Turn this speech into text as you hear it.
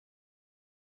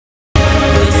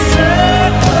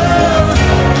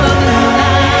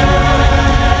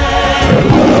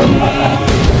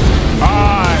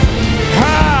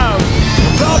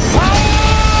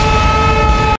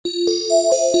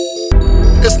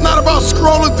not about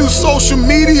scrolling through social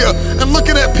media and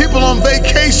looking at people on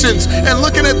vacations and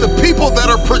looking at the people that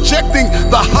are projecting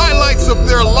the highlights of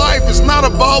their life. It's not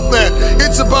about that.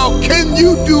 It's about, can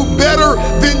you do better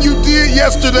than you did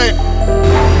yesterday?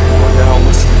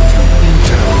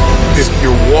 If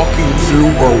you're walking through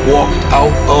or walked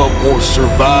out of or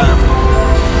survived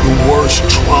the worst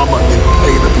trauma and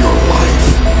pain of your life,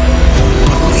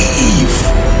 believe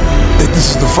that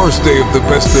this is the first day of the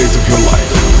best days of your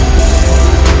life.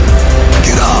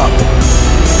 Get up!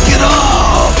 Get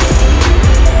up!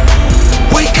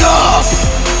 Wake up!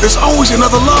 There's always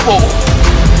another level.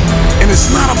 And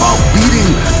it's not about beating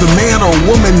the man or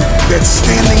woman that's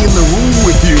standing in the room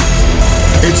with you.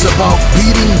 It's about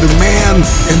beating the man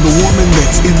and the woman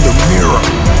that's in the mirror.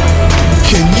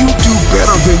 Can you do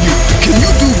better than you? Can you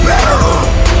do better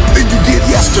than you did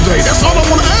yesterday? That's all I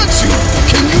want to ask you.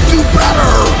 Can you do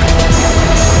better?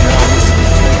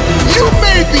 You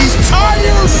may be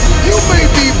tired. You may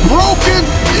be broken.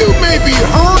 You may be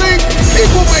hurting.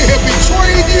 People may have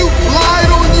betrayed you,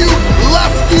 lied on you,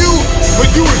 left you, but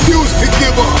you refuse to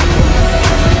give up.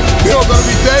 There are going to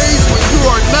be days when you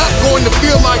are not going to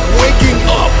feel like waking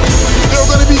up. There are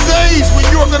going to be days when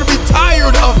you are going to be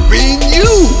tired of being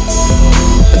you.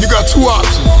 And you got two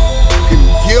options. You can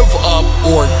give up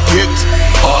or get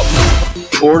up.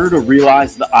 In order to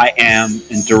realize the I am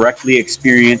and directly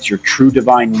experience your true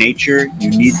divine nature, you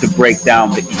need to break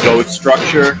down the egoic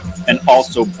structure and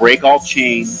also break all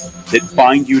chains that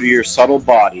bind you to your subtle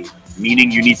body,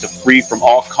 meaning you need to free from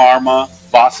all karma,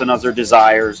 vasanas or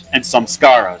desires, and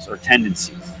samskaras or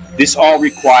tendencies. This all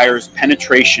requires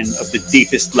penetration of the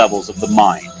deepest levels of the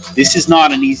mind. This is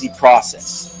not an easy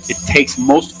process. It takes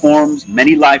most forms,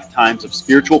 many lifetimes of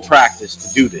spiritual practice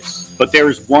to do this. But there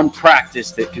is one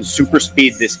practice that can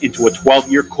supersede this into a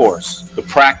 12-year course, the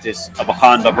practice of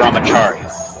Ahanda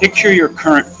Brahmacharya. Picture your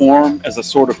current form as a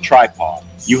sort of tripod.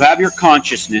 You have your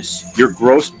consciousness, your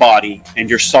gross body, and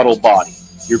your subtle body.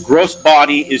 Your gross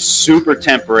body is super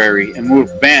temporary and will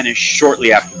vanish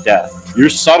shortly after death. Your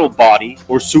subtle body,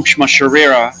 or Sukshma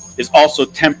Sharira, is also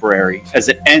temporary as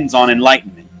it ends on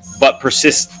enlightenment, but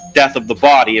persists death of the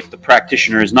body if the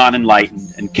practitioner is not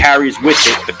enlightened and carries with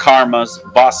it the karmas,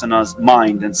 vasanas,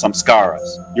 mind, and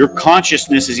samskaras. Your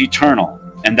consciousness is eternal,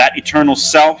 and that eternal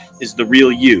self is the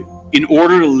real you. In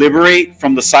order to liberate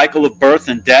from the cycle of birth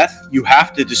and death, you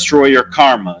have to destroy your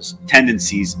karmas,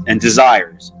 tendencies, and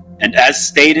desires. And as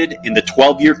stated in the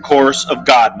 12-year course of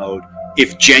God Mode,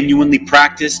 if genuinely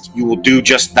practiced, you will do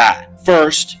just that.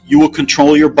 First, you will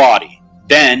control your body.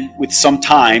 Then, with some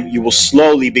time, you will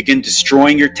slowly begin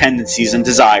destroying your tendencies and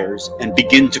desires and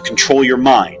begin to control your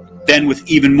mind. Then, with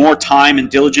even more time and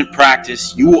diligent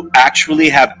practice, you will actually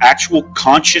have actual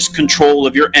conscious control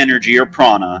of your energy or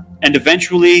prana, and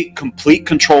eventually complete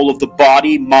control of the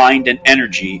body, mind, and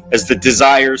energy as the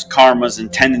desires, karmas,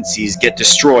 and tendencies get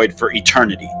destroyed for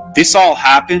eternity. This all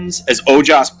happens as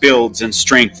Ojas builds and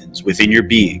strengthens within your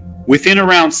being. Within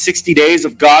around 60 days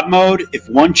of God Mode, if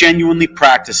one genuinely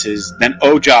practices, then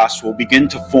Ojas will begin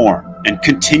to form and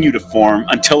continue to form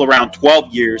until around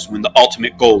 12 years when the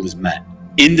ultimate goal is met.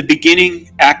 In the beginning,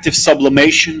 active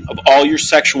sublimation of all your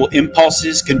sexual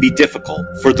impulses can be difficult.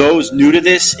 For those new to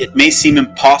this, it may seem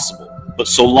impossible, but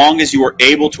so long as you are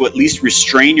able to at least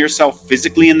restrain yourself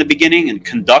physically in the beginning and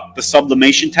conduct the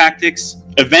sublimation tactics,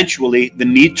 eventually the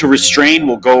need to restrain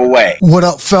will go away. What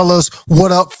up, fellas?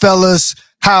 What up, fellas?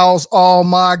 How's all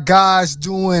my guys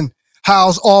doing?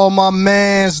 How's all my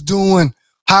mans doing?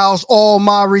 How's all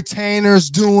my retainers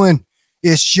doing?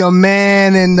 It's your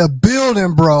man in the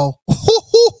building, bro.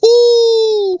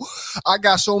 I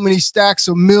got so many stacks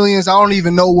of millions, I don't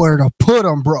even know where to put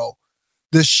them, bro.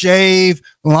 The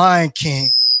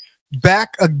TheShavedLionKing.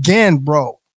 Back again,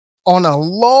 bro. On a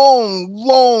long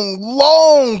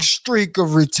streak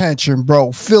of retention,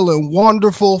 bro. Feeling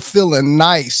wonderful, feeling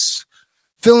nice.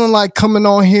 Feeling like coming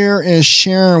on here and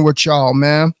sharing with y'all,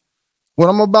 man. What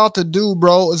I'm about to do,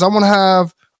 bro, is I'm going to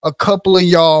have a couple of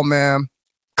y'all, man,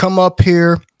 come up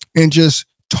here and just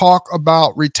talk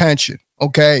about retention,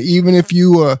 okay? Even if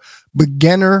you are a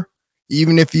beginner,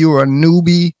 even if you are a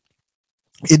newbie,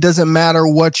 it doesn't matter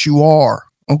what you are,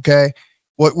 okay?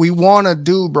 What we want to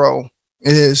do, bro,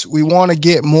 is we want to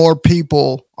get more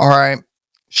people, all right,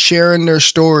 sharing their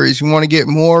stories. We want to get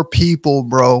more people,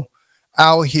 bro,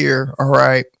 out here, all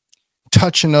right,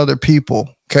 touching other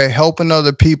people, okay, helping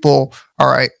other people, all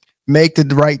right, make the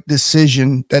right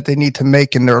decision that they need to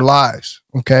make in their lives,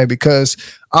 okay, because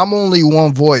I'm only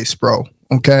one voice, bro,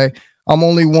 okay, I'm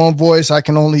only one voice. I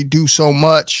can only do so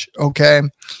much, okay,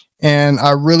 and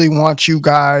I really want you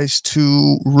guys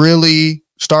to really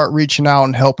start reaching out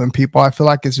and helping people. I feel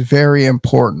like it's very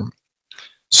important.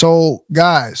 So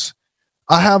guys,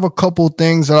 I have a couple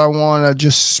things that I want to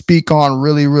just speak on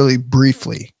really, really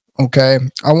briefly. Okay.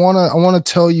 I want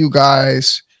to tell you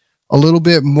guys a little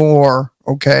bit more,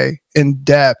 okay, in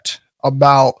depth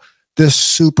about this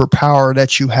superpower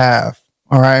that you have.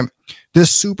 All right.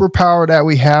 This superpower that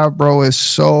we have, bro, is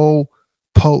so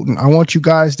potent. I want you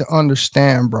guys to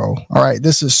understand, bro. All right.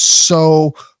 This is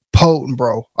so potent,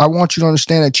 bro. I want you to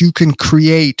understand that you can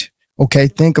create. Okay.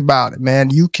 Think about it, man.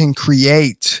 You can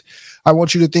create. I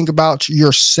want you to think about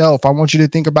yourself. I want you to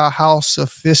think about how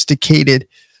sophisticated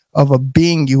of a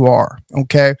being you are.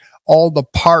 Okay. All the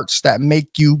parts that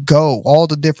make you go, all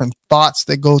the different thoughts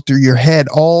that go through your head,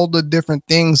 all the different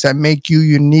things that make you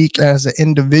unique as an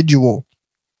individual.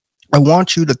 I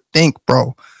want you to think,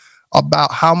 bro,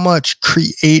 about how much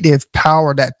creative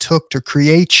power that took to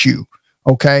create you.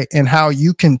 Okay. And how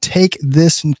you can take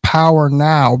this power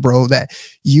now, bro, that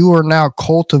you are now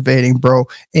cultivating, bro,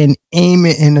 and aim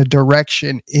it in a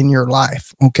direction in your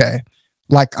life. Okay.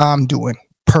 Like I'm doing,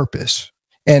 purpose,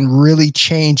 and really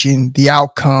changing the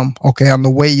outcome. Okay. On the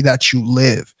way that you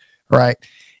live. Right.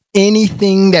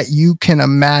 Anything that you can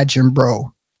imagine,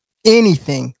 bro,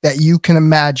 anything that you can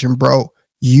imagine, bro,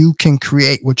 you can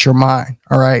create with your mind.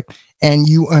 All right. And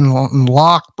you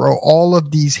unlock, bro, all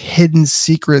of these hidden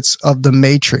secrets of the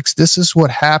matrix. This is what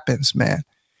happens, man.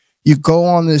 You go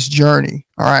on this journey.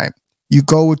 All right. You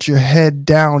go with your head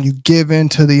down. You give in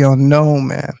to the unknown,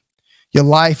 man. Your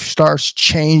life starts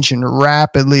changing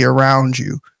rapidly around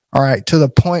you. All right. To the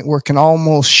point where it can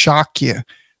almost shock you.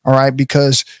 All right.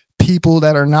 Because people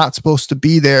that are not supposed to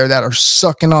be there, that are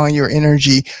sucking on your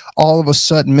energy, all of a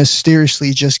sudden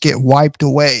mysteriously just get wiped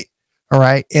away. All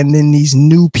right. And then these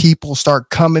new people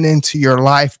start coming into your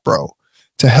life, bro,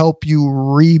 to help you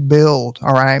rebuild.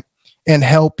 All right. And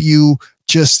help you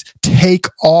just take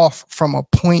off from a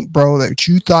point, bro, that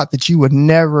you thought that you would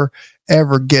never,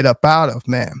 ever get up out of,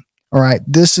 man. All right.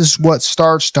 This is what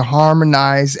starts to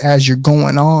harmonize as you're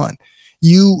going on.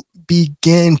 You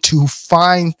begin to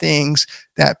find things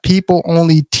that people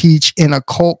only teach in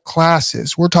occult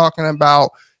classes. We're talking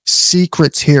about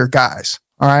secrets here, guys.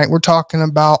 All right. We're talking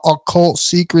about occult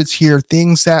secrets here,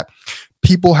 things that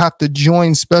people have to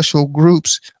join special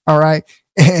groups. All right.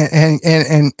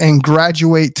 And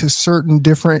graduate to certain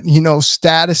different,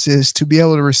 statuses to be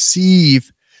able to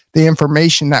receive the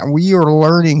information that we are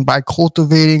learning by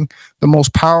cultivating the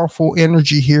most powerful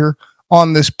energy here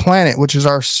on this planet, which is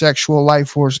our sexual life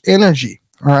force energy.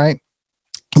 All right.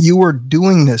 You are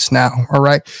doing this now. All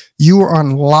right. You are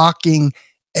unlocking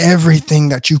everything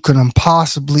that you can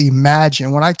possibly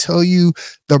imagine. When I tell you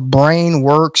the brain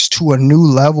works to a new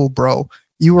level, bro,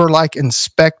 you are like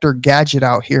Inspector Gadget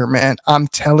out here, man. I'm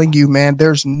telling you, man,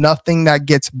 there's nothing that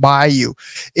gets by you.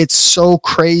 It's so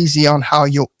crazy on how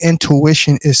your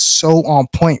intuition is so on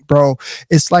point, bro.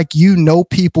 It's like you know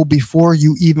people before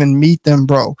you even meet them,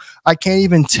 bro. I can't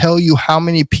even tell you how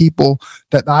many people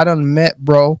that I done met,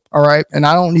 bro. All right. And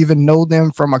I don't even know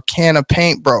them from a can of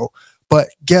paint, bro. But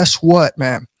guess what,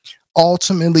 man?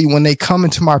 Ultimately, when they come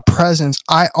into my presence,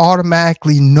 I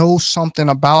automatically know something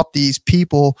about these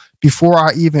people before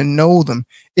I even know them.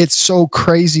 It's so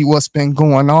crazy what's been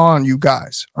going on, you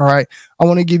guys. All right. I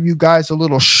want to give you guys a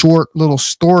little short little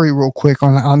story real quick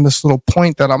on this little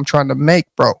point that I'm trying to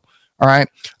make, bro. All right.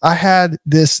 I had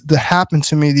this that happened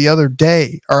to me the other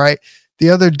day. All right. The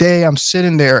other day I'm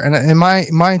sitting there and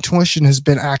my intuition has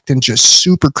been acting just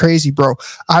super crazy, bro.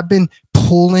 I've been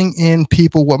pulling in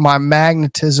people with my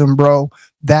magnetism, bro,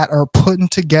 that are putting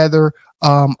together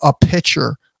a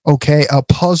picture, okay, a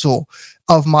puzzle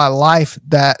of my life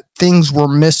that things were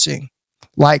missing,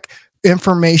 like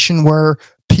information where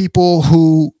people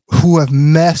who have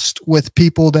messed with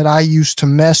people that I used to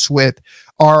mess with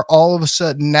are all of a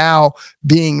sudden now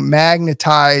being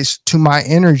magnetized to my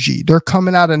energy. They're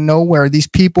coming out of nowhere. These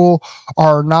people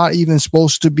are not even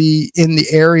supposed to be in the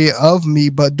area of me,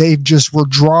 but they just were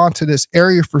drawn to this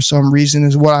area for some reason,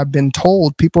 is what I've been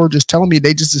told. People are just telling me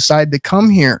they just decided to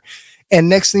come here. And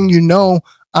next thing you know,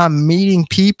 I'm meeting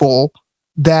people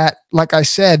that, like I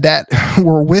said, that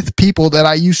were with people that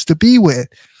I used to be with,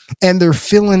 and they're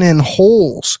filling in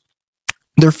holes.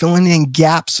 They're filling in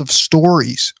gaps of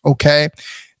stories. Okay.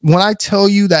 When I tell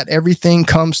you that everything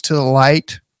comes to the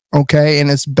light, okay, and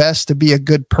it's best to be a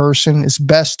good person, it's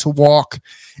best to walk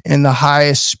in the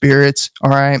highest spirits.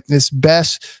 All right. It's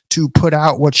best to put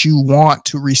out what you want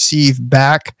to receive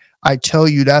back. I tell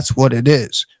you, that's what it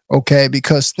is. Okay.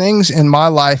 Because things in my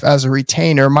life as a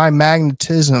retainer, my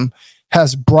magnetism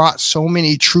has brought so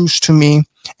many truths to me,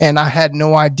 and I had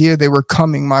no idea they were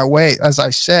coming my way. As I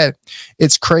said,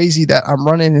 it's crazy that I'm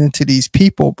running into these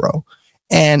people, bro.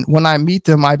 And when I meet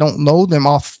them, I don't know them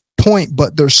off point,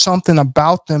 but there's something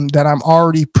about them that I'm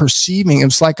already perceiving.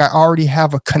 It's like I already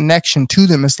have a connection to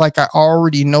them. It's like I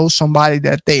already know somebody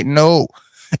that they know.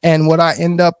 And what I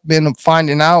end up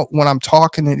finding out when I'm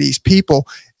talking to these people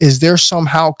is they're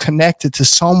somehow connected to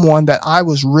someone that I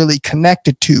was really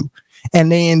connected to.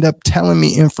 And they end up telling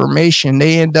me information.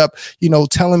 They end up,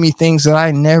 telling me things that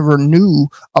I never knew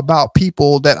about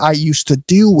people that I used to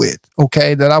deal with,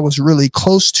 okay, that I was really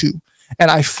close to.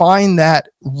 And I find that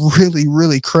really,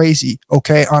 really crazy,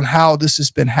 okay, on how this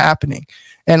has been happening.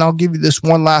 And I'll give you this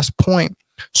one last point.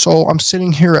 So I'm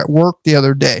sitting here at work the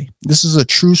other day. This is a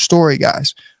true story,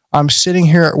 guys. I'm sitting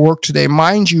here at work today.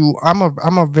 Mind you, I'm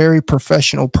a very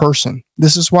professional person.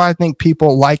 This is why I think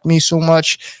people like me so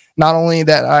much. Not only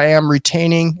that I am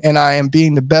retaining and I am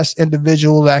being the best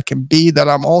individual that I can be, that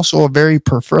I'm also a very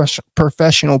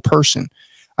professional person.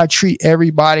 I treat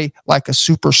everybody like a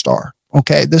superstar.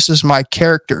 Okay, this is my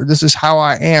character. This is how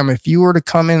I am. If you were to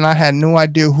come in and I had no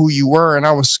idea who you were and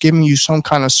I was giving you some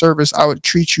kind of service, I would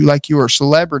treat you like you were a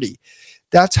celebrity.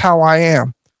 That's how I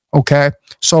am. Okay,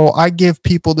 so I give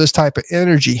people this type of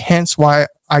energy. Hence why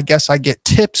I guess I get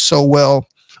tipped so well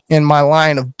in my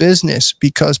line of business,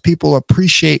 because people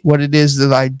appreciate what it is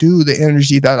that I do, the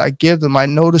energy that I give them. I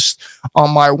noticed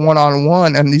on my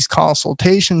one-on-one and these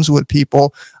consultations with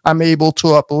people, I'm able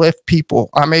to uplift people.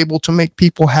 I'm able to make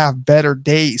people have better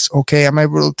days. Okay. I'm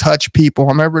able to touch people.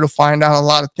 I'm able to find out a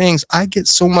lot of things. I get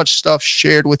so much stuff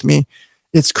shared with me.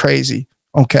 It's crazy.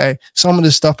 Okay. Some of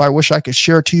this stuff I wish I could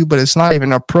share to you, but it's not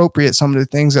even appropriate. Some of the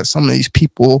things that some of these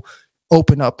people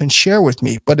open up and share with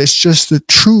me, but it's just the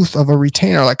truth of a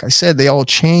retainer. Like I said, they all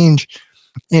change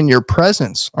in your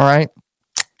presence. All right.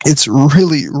 It's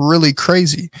really, really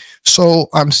crazy. So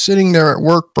I'm sitting there at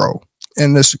work, bro,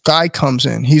 and this guy comes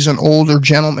in. He's an older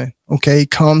gentleman. Okay. He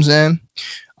comes in.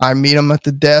 I meet him at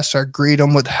the desk. I greet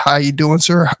him with, "How you doing,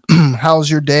 sir? How's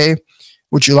your day?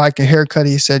 Would you like a haircut?"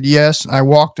 He said, "Yes." I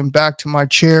walked him back to my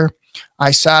chair.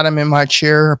 I sat him in my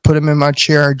chair, put him in my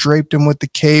chair, I draped him with the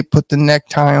cape, put the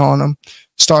necktie on him,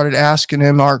 started asking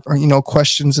him our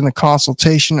questions in the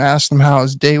consultation, asked him how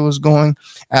his day was going,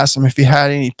 asked him if he had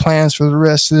any plans for the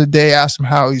rest of the day, asked him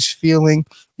how he's feeling,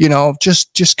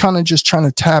 just trying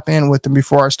to tap in with him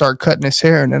before I start cutting his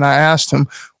hair. And then I asked him,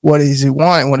 what does he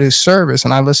want? What is service?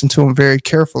 And I listened to him very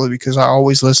carefully, because I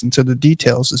always listen to the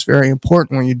details. It's very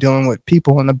important when you're dealing with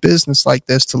people in a business like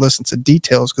this to listen to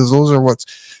details, because those are what's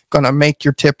going to make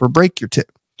your tip or break your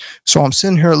tip. So I'm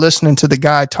sitting here listening to the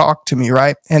guy talk to me,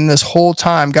 right? And this whole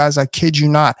time, guys, I kid you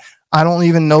not, I don't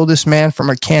even know this man from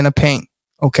a can of paint.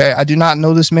 Okay. I do not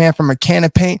know this man from a can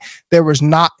of paint. There was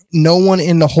no one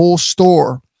in the whole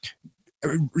store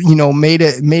made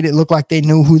it look like they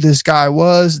knew who this guy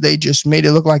was. They just made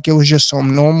it look like it was just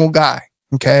some normal guy.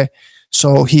 Okay.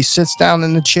 So he sits down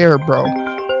in the chair, bro.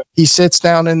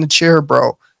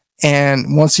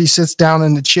 And once he sits down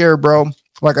in the chair, bro,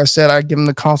 like I said, I give him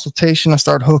the consultation. I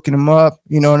start hooking him up.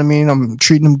 You know what I mean? I'm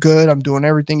treating him good. I'm doing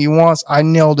everything he wants. I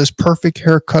nailed this perfect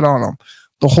haircut on him.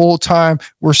 The whole time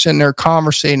we're sitting there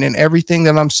conversating, and everything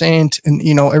that I'm saying,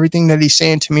 everything that he's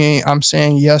saying to me, I'm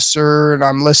saying, "Yes, sir." And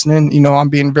I'm listening, I'm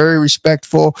being very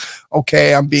respectful.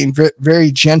 Okay. I'm being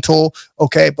very gentle.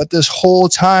 Okay. But this whole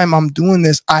time I'm doing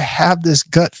this, I have this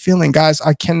gut feeling, guys.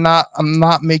 I'm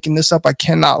not making this up. I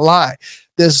cannot lie.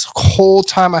 This whole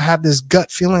time I have this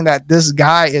gut feeling that this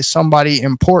guy is somebody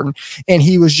important, and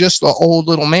he was just an old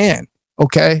little man.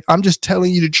 Okay. I'm just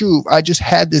telling you the truth. I just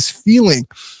had this feeling.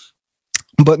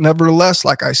 But nevertheless,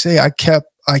 like I say, I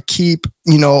treat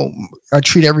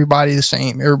everybody the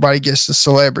same. Everybody gets the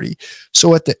celebrity.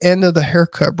 So at the end of the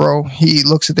haircut, bro, he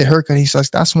looks at the haircut. He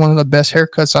says, "That's one of the best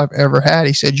haircuts I've ever had."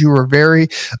 He said, "You were very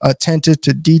attentive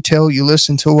to detail. You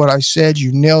listened to what I said.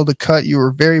 You nailed the cut. You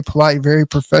were very polite, very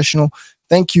professional.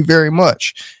 Thank you very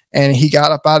much." And he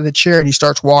got up out of the chair and he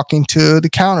starts walking to the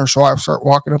counter. So I start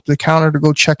walking up to the counter to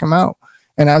go check him out.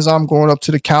 And as I'm going up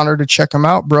to the counter to check him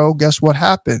out, bro, guess what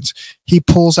happens? He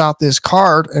pulls out this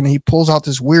card, and he pulls out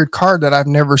this weird card that I've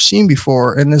never seen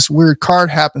before. And this weird card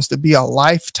happens to be a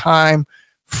lifetime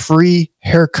free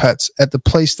haircuts at the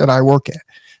place that I work at.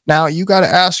 Now you got to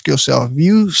ask yourself,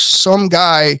 some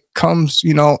guy comes,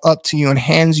 up to you and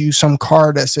hands you some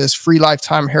card that says free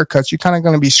lifetime haircuts, you're kind of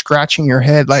going to be scratching your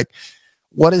head like,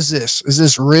 what is this? Is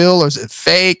this real or is it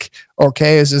fake?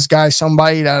 Okay. Is this guy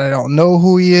somebody that I don't know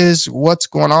who he is? What's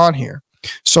going on here?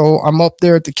 So I'm up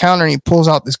there at the counter and he pulls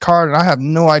out this card and I have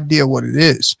no idea what it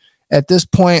is. At this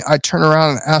point, I turn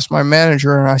around and ask my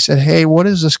manager and I said, "Hey, what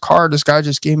is this card? This guy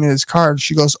just gave me this card."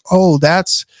 She goes, "Oh,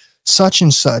 that's such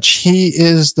and such. He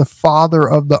is the father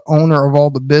of the owner of all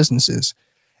the businesses."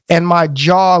 And my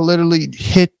jaw literally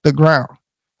hit the ground.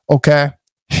 Okay.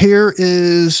 here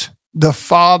is the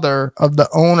father of the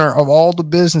owner of all the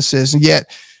businesses, and yet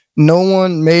no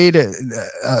one made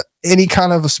any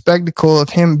kind of a spectacle of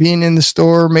him being in the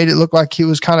store, made it look like he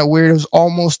was kind of weird. It was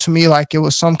almost to me like it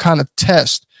was some kind of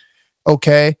test,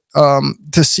 okay,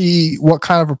 to see what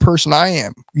kind of a person I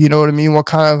am. You know what I mean? What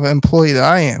kind of employee that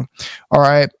I am. All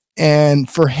right. And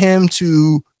for him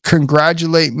to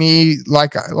congratulate me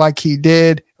like he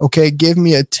did, okay, give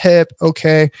me a tip,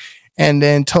 okay, and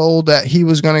then told that he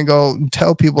was going to go and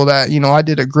tell people that, you know, I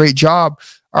did a great job.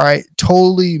 All right.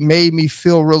 Totally made me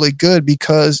feel really good,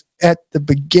 because at the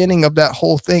beginning of that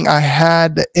whole thing, I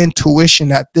had the intuition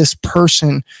that this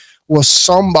person was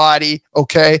somebody,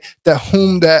 okay,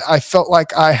 that I felt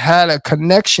like I had a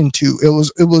connection to.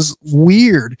 It was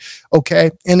weird,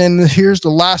 okay. And then here's the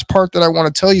last part that I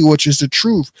want to tell you, which is the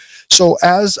truth. So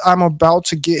as I'm about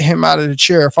to get him out of the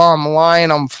chair, if I'm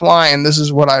lying, I'm flying. This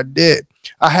is what I did.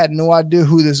 I had no idea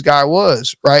who this guy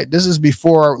was, right? This is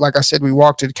before, like I said, we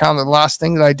walked to the counter. The llast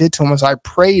thing that I did to him was I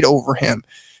prayed over him.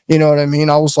 You know what I mean?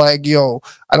 I was like, yo,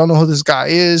 I don't know who this guy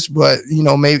is, but, you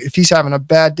know, maybe if he's having a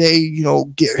bad day, you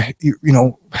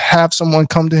know, have someone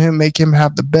come to him, make him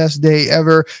have the best day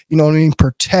ever. You know what I mean?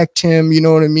 Protect him. You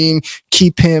know what I mean?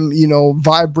 Keep him, you know,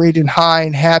 vibrating high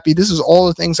and happy. This is all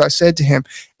the things I said to him.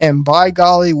 And by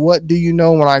golly, what do you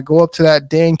know? When I go up to that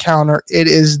dang counter, it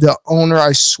is the owner.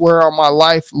 I swear on my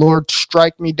life, Lord,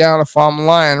 strike me down if I'm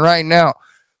lying right now.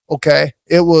 Okay.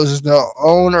 It was the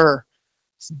owner,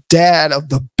 dad of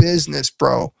the business,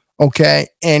 bro. Okay.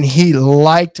 And he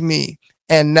liked me.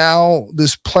 And now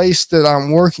this place that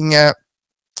I'm working at,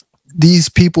 these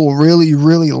people really,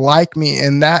 really like me.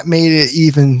 And that made it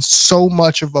even so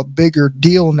much of a bigger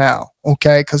deal now.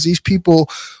 Okay. Because these people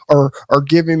are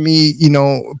giving me, you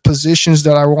know, positions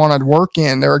that I want to work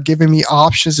in. They're giving me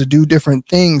options to do different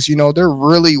things. You know, they're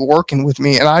really working with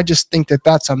me. And I just think that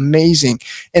that's amazing.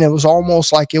 And it was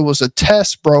almost like it was a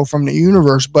test, bro, from the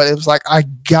universe. But it was like I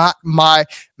got my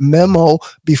memo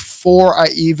before I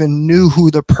even knew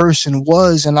who the person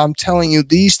was. And I'm telling you,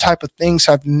 these type of things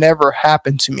have never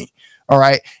happened to me. All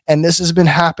right. And this has been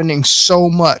happening so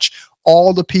much.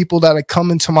 All the people that have come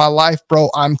into my life,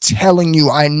 bro, I'm telling you,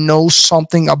 I know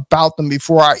something about them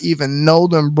before I even know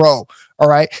them, bro. All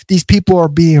right. These people are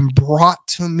being brought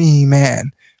to me,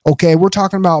 man. Okay. We're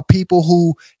talking about people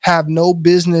who have no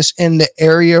business in the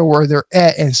area where they're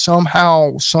at. And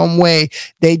somehow, some way,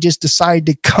 they just decide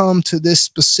to come to this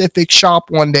specific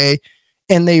shop one day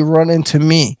and they run into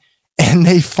me. And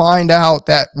they find out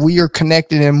that we are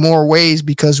connected in more ways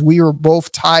because we are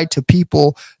both tied to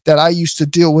people that I used to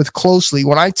deal with closely.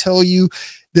 When I tell you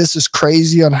this is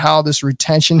crazy on how this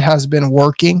retention has been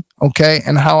working, okay,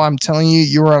 and how I'm telling you,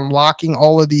 you're unlocking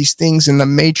all of these things in the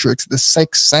matrix, the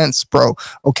sixth sense, bro,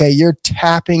 okay, you're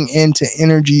tapping into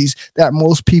energies that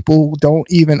most people don't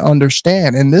even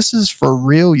understand. And this is for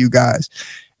real, you guys.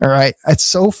 All right. It's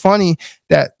so funny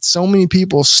that so many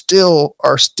people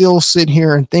are still sitting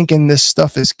here and thinking this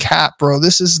stuff is cap, bro.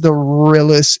 This is the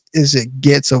realest as it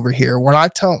gets over here. When I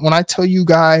tell you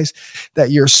guys that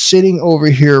you're sitting over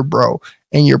here, bro,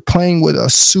 and you're playing with a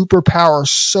superpower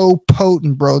so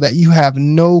potent, bro, that you have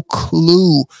no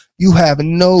clue. You have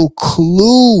no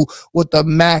clue what the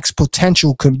max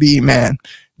potential can be, man.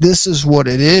 This is what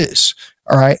it is.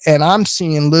 All right. And I'm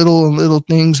seeing little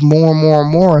things more and more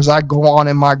and more as I go on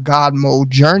in my God mode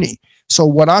journey. So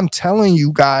what I'm telling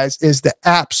you guys is the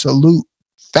absolute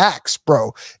facts,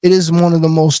 bro. It is one of the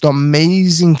most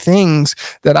amazing things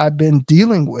that I've been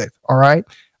dealing with. All right.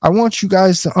 I want you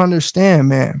guys to understand,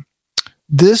 man,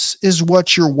 this is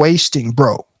what you're wasting,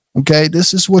 bro. Okay.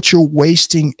 This is what you're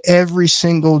wasting every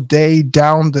single day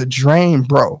down the drain,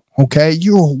 bro. Okay.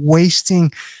 You're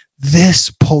wasting this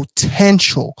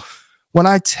potential. When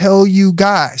I tell you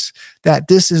guys that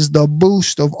this is the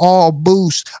boost of all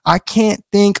boosts, I can't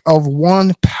think of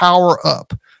one power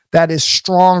up that is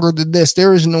stronger than this.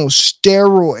 There is no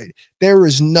steroid. There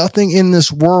is nothing in this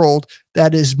world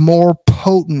that is more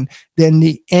potent than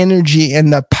the energy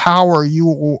and the power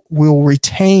you will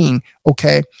retain,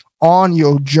 okay, on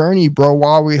your journey, bro,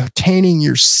 while retaining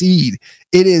your seed.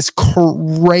 It is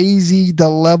crazy the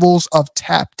levels of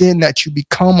tapped in that you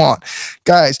become on.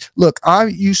 Guys, look, I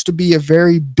used to be a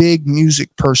very big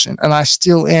music person, and I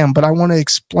still am, but I want to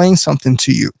explain something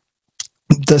to you.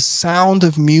 The sound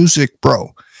of music,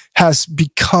 bro, has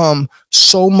become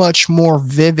so much more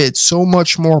vivid, so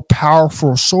much more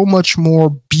powerful, so much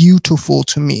more beautiful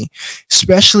to me,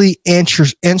 especially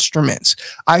instruments.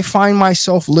 I find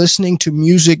myself listening to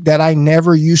music that I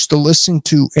never used to listen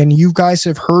to. And you guys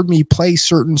have heard me play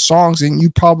certain songs, and you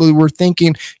probably were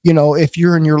thinking, you know, if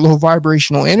you're in your low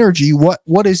vibrational energy,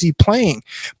 what is he playing?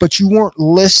 But you weren't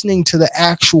listening to the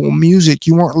actual music.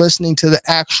 You weren't listening to the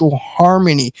actual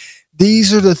harmony.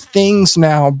 These are the things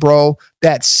now, bro,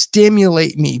 that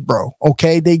stimulate me, bro.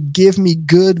 Okay. They give me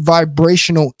good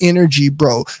vibrational energy,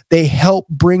 bro. They help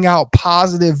bring out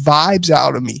positive vibes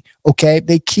out of me. Okay.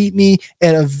 They keep me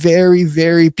in a very,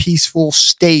 very peaceful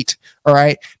state. All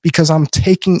right. Because I'm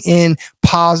taking in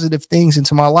positive things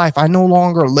into my life. I no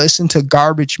longer listen to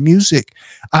garbage music.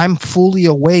 I'm fully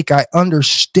awake. I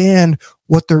understand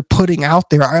what they're putting out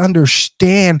there. I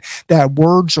understand that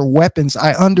words are weapons.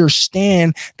 I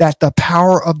understand that the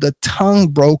power of the tongue,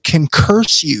 bro, can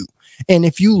curse you. And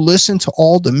if you listen to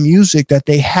all the music that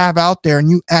they have out there and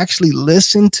you actually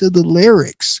listen to the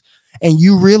lyrics, and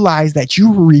you realize that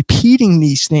you are repeating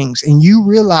these things, and you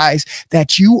realize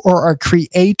that you are a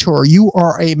creator, you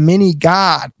are a mini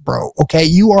God, bro. Okay.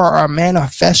 You are a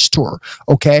manifestor.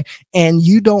 Okay. And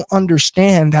you don't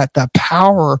understand that the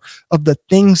power of the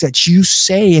things that you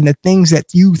say and the things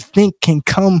that you think can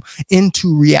come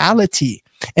into reality.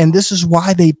 And this is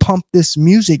why they pump this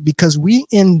music, because we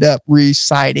end up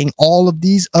reciting all of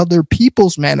these other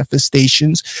people's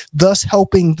manifestations, thus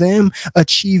helping them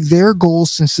achieve their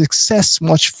goals and success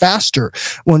much faster.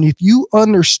 When if you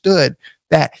understood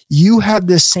that you have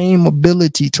the same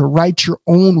ability to write your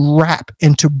own rap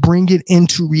and to bring it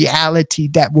into reality,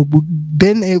 that will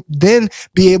then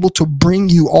be able to bring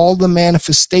you all the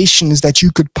manifestations that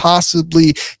you could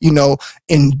possibly, you know,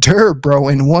 endure, bro,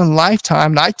 in one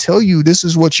lifetime. And I tell you, this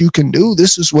is what you can do.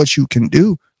 This is what you can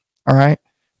do. All right.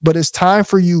 But it's time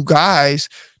for you guys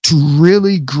to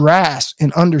really grasp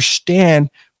and understand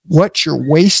what you're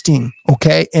wasting.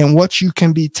 Okay. And what you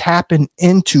can be tapping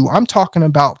into. I'm talking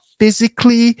about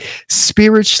physically,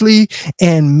 spiritually,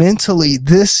 and mentally.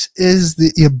 This is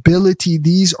the ability.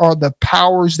 These are the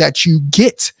powers that you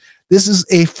get. This is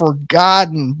a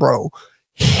forgotten, bro,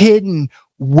 hidden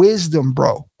wisdom,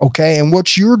 bro. Okay. And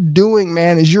what you're doing,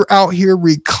 man, is you're out here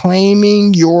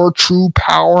reclaiming your true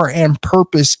power and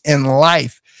purpose in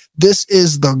life. This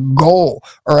is the goal.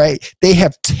 All right. They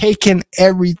have taken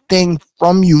everything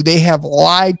from you. They have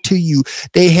lied to you.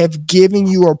 They have given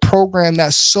you a program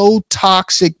that's so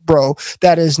toxic, bro,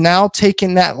 that is now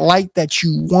taking that light that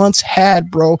you once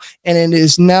had, bro, and it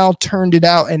is now turned it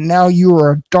out. And now you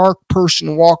are a dark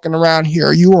person walking around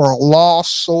here. You are a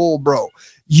lost soul, bro.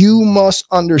 You must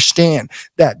understand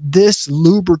that this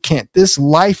lubricant, this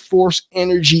life force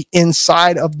energy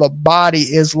inside of the body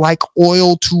is like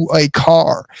oil to a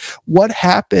car. What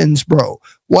happens, bro?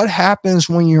 What happens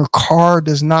when your car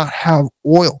does not have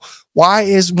oil? Why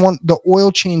is the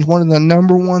oil change one of the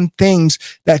number one things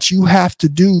that you have to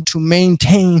do to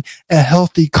maintain a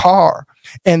healthy car?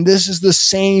 And this is the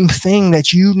same thing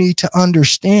that you need to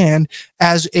understand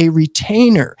as a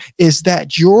retainer, is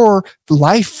that your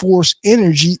life force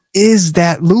energy is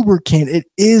that lubricant. It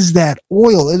is that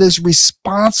oil. It is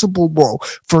responsible, bro,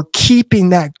 for keeping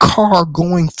that car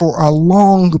going for a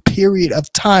long period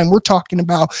of time. We're talking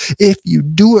about, if you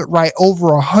do it right, over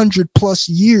 100+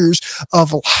 years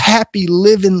of happy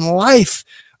living life.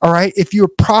 All right. If you're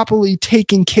properly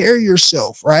taking care of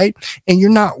yourself, right, and you're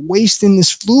not wasting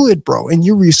this fluid, bro, and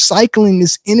you're recycling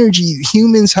this energy,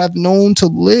 humans have known to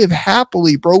live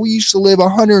happily, bro. We used to live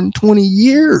 120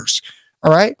 years.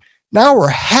 All right. Now we're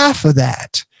half of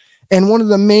that. And one of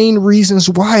the main reasons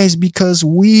why is because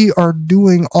we are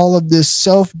doing all of this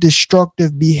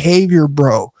self-destructive behavior,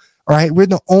 bro. All right. We're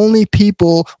the only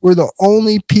people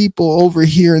over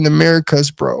here in the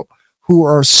Americas, bro, who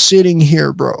are sitting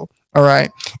here, bro. All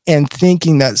right. And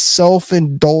thinking that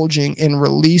self-indulging and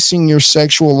releasing your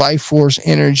sexual life force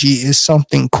energy is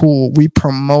something cool. We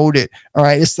promote it. All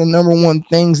right. It's the number one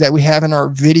things that we have in our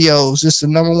videos. It's the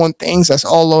number one things that's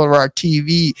all over our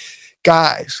TV.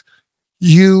 Guys,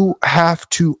 you have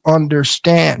to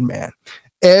understand, man.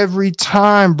 Every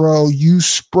time, bro, you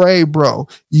spray, bro,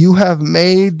 you have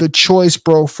made the choice,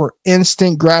 bro, for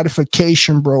instant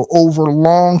gratification, bro, over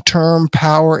long-term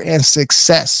power and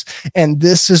success. And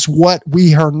this is what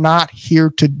we are not here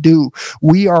to do.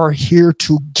 We are here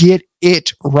to get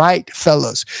it right,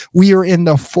 fellas. We are in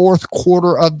the fourth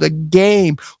quarter of the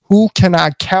game. Who can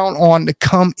I count on to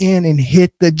come in and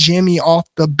hit the Jimmy off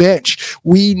the bench?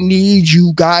 We need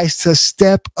you guys to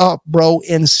step up, bro,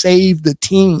 and save the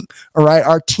team. All right.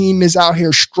 Our team is out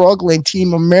here struggling.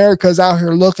 Team America is out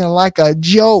here looking like a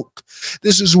joke.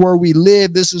 This is where we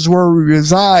live. This is where we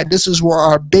reside. This is where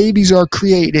our babies are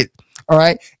created. All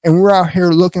right. And we're out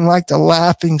here looking like the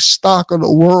laughing stock of the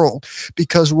world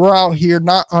because we're out here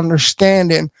not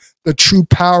understanding the true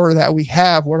power that we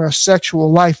have with our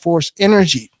sexual life force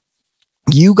energy.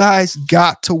 You guys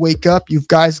got to wake up. You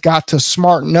guys got to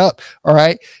smarten up. All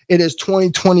right. It is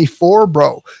 2024,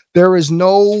 bro. There is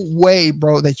no way,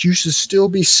 bro, that you should still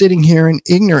be sitting here in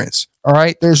ignorance. All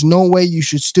right. There's no way you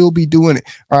should still be doing it.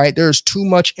 All right. There's too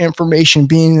much information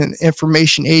being in the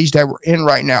information age that we're in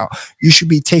right now. You should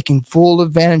be taking full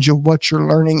advantage of what you're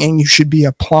learning and you should be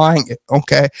applying it.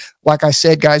 Okay. Like I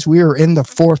said, guys, we are in the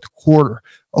fourth quarter.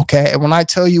 Okay. And when I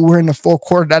tell you we're in the fourth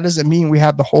quarter, that doesn't mean we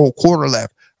have the whole quarter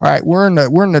left. All right. We're in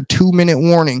the 2-minute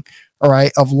warning. All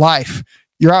right. Of life.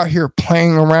 You're out here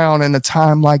playing around in a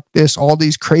time like this. All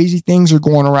these crazy things are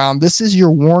going around. This is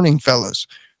your warning, fellas.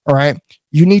 All right.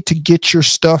 You need to get your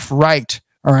stuff right.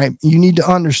 All right. You need to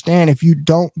understand if you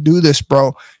don't do this,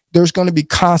 bro, there's going to be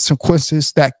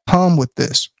consequences that come with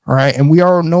this. All right. And we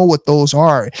all know what those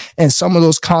are. And some of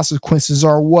those consequences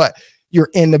are what? Your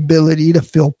inability to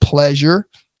feel pleasure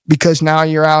because now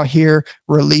you're out here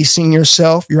releasing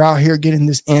yourself. You're out here getting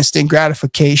this instant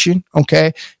gratification.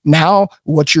 Okay. Now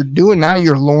what you're doing now,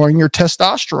 you're lowering your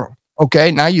testosterone. Okay.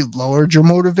 Now you've lowered your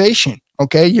motivation.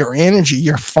 Okay. Your energy,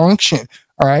 your function.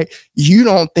 All right. You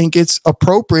don't think it's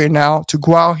appropriate now to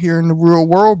go out here in the real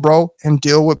world, bro, and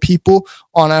deal with people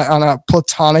on a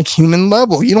platonic human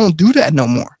level. You don't do that no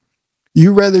more.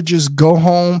 You rather just go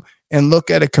home and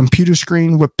look at a computer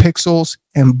screen with pixels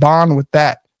and bond with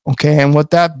that. Okay. And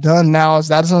what that done now is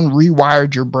that's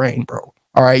rewired your brain, bro.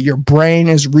 All right. Your brain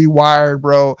is rewired,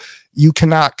 bro. You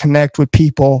cannot connect with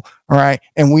people. All right.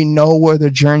 And we know where the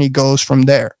journey goes from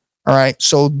there. All right.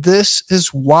 So this is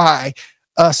why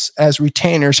us as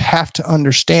retainers have to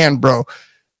understand, bro,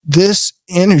 this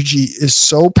energy is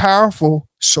so powerful,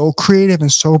 so creative,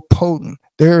 and so potent.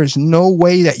 There is no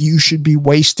way that you should be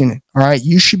wasting it. All right.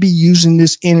 You should be using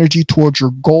this energy towards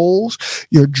your goals,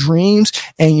 your dreams,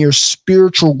 and your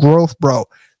spiritual growth, bro.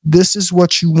 This is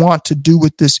what you want to do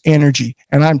with this energy.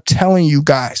 And I'm telling you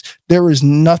guys, there is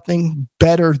nothing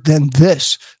better than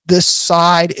this. This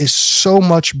side is so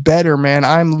much better, man.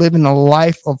 I'm living a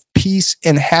life of peace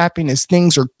and happiness.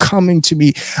 Things are coming to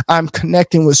me. I'm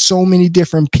connecting with so many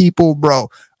different people,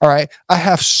 bro. All right. I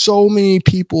have so many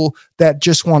people that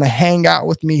just want to hang out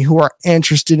with me, who are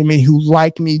interested in me, who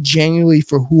like me genuinely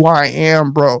for who I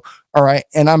am, bro. All right.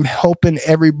 And I'm helping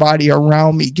everybody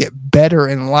around me get better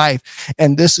in life.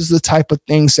 And this is the type of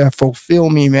things that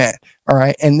fulfill me, man. All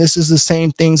right. And this is the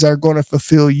same things that are going to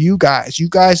fulfill you guys. You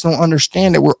guys don't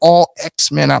understand that we're all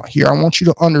X-Men out here. I want you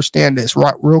to understand this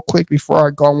right real quick before I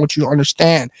go. I want you to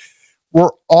understand we're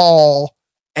all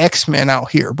X-Men out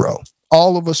here, bro.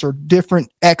 All of us are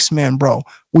different X-Men, bro.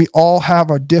 We all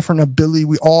have a different ability.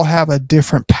 We all have a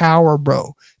different power,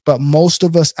 bro. But most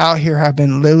of us out here have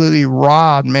been literally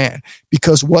robbed, man,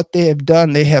 because what they have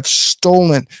done, they have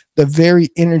stolen the very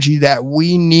energy that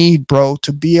we need, bro,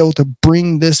 to be able to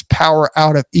bring this power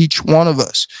out of each one of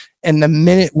us. And the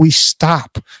minute we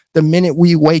stop, the minute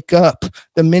we wake up,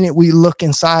 the minute we look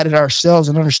inside at ourselves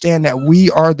and understand that we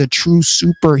are the true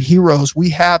superheroes, we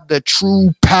have the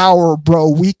true power, bro.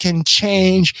 We can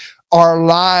change our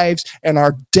lives and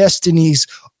our destinies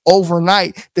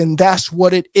overnight. Then that's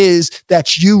what it is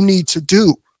that you need to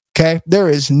do. Okay. There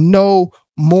is no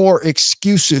more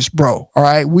excuses, bro. All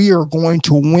right. We are going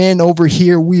to win over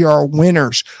here. We are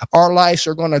winners. Our lives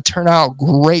are going to turn out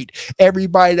great.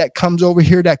 Everybody that comes over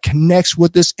here that connects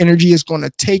with this energy is going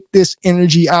to take this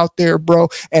energy out there, bro.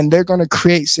 And they're going to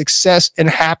create success and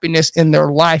happiness in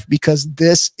their life, because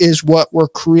this is what we're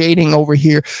creating over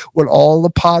here with all the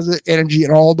positive energy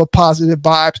and all the positive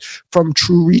vibes from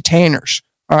true retainers.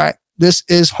 All right. This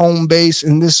is home base,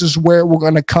 and this is where we're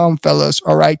going to come, fellas.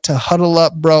 All right. To huddle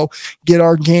up, bro, get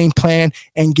our game plan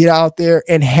and get out there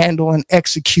and handle and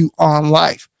execute on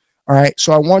life. All right.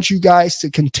 So I want you guys to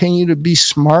continue to be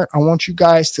smart. I want you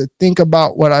guys to think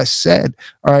about what I said.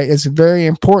 All right. It's very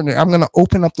important. I'm going to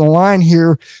open up the line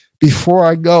here before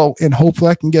I go, and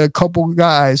hopefully I can get a couple of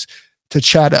guys to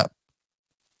chat up.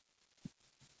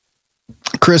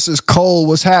 Chris is cold.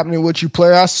 What's happening with you,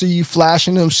 player? I see you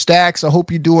flashing them stacks. I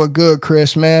hope you're doing good,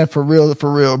 Chris, man. For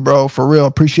real, bro. For real.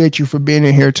 Appreciate you for being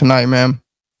in here tonight, man.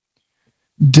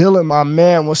 Dylan, my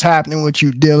man, what's happening with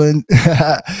you, Dylan?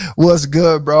 What's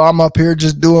good, bro? I'm up here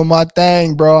just doing my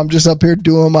thing, bro. I'm just up here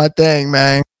doing my thing,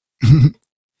 man.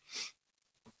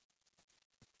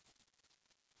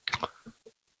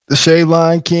 The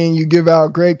TheShavedLionKing, you give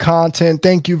out great content.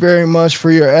 Thank you very much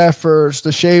for your efforts.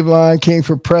 The TheShavedLionKing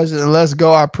for president. Let's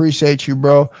go. I appreciate you,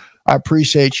 bro. I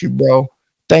appreciate you, bro.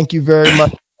 Thank you very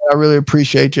much. I really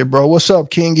appreciate you, bro. What's up,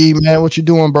 King E, man? What you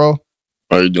doing, bro?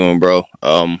 How you doing, bro?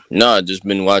 No, I just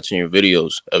been watching your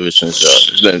videos ever since.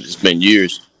 It's been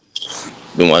years.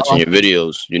 Been watching your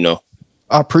videos, you know.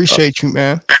 I appreciate you,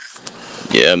 man.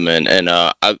 Yeah, man. And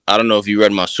I don't know if you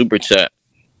read my super chat.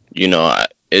 You know,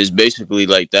 it's basically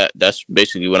like that. That's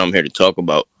basically what I'm here to talk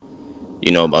about.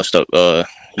 You know, about stuff.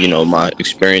 You know, my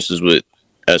experiences with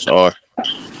SR.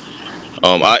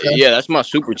 Yeah, that's my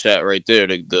super chat right there.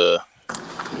 The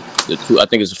two. I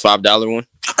think it's a $5 one.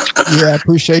 Yeah, I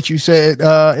appreciate you. Said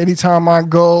anytime I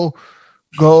go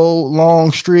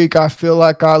long streak, I feel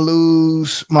like I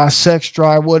lose my sex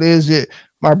drive. What is it?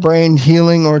 My brain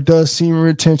healing, or does semen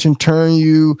retention turn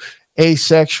you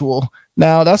asexual?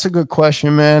 Now, that's a good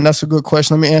question, man. That's a good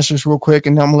question. Let me answer this real quick,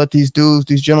 and I'm gonna let these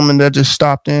gentlemen that just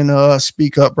stopped in,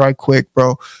 speak up right quick,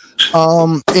 bro.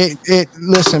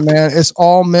 Listen, man, it's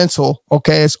all mental.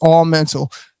 Okay, it's all mental.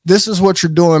 This is what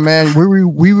you're doing, man. We're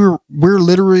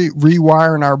literally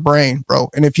rewiring our brain,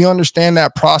 bro. And if you understand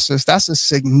that process, that's a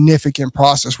significant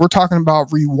process. We're talking about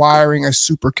rewiring a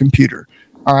supercomputer.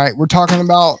 All right, we're talking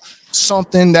about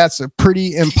something that's a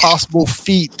pretty impossible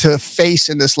feat to face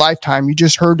in this lifetime. You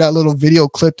just heard that little video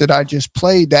clip that I just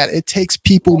played, that it takes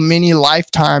people many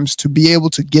lifetimes to be able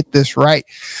to get this right.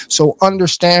 So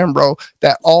understand, bro,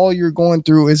 that all you're going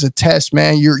through is a test,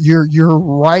 man. You're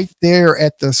right there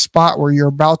at the spot where you're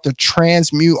about to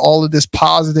transmute all of this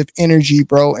positive energy,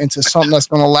 bro, into something that's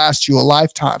going to last you a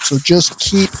lifetime. So just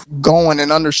keep going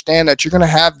and understand that you're going to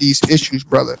have these issues,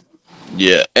 brother.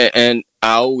 Yeah, and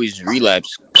I always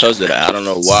relapse because of that. I don't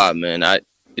know why, man.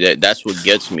 That's what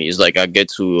gets me. It's like I get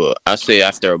to, I say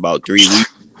after about 3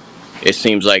 weeks, it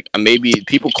seems like maybe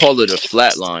people call it a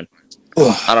flat line.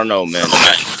 I don't know, man.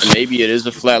 Maybe it is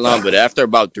a flat line, but after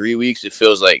about 3 weeks, it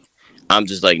feels like I'm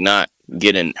just like not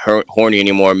getting horny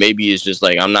anymore. Maybe it's just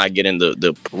like I'm not getting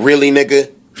the really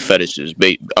nigga fetishes,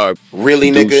 or really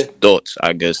nigga thoughts.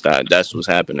 I guess that's what's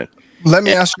happening. Let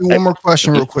me ask you one more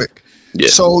question real quick. Yeah.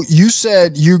 So you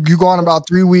said you go on about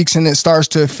 3 weeks and it starts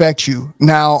to affect you.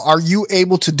 Now, are you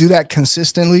able to do that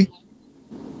consistently?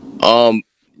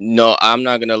 No, I'm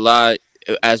not gonna lie.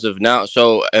 As of now,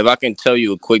 so if I can tell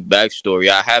you a quick backstory,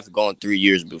 I have gone 3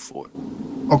 years before.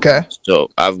 Okay. So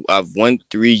I've went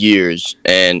 3 years,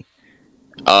 and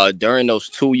during those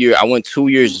 2 years, I went 2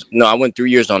 years. No, I went 3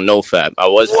 years on no fap. I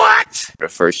was the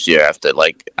first year after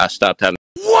I stopped having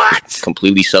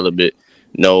completely celibate,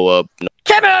 no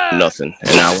nothing,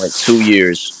 and I went 2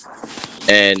 years,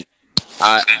 and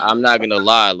I'm not gonna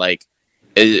lie, like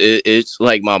it's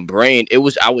like my brain.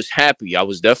 I was happy. I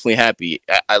was definitely happy.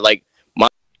 I like my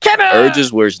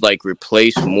urges were like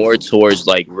replaced more towards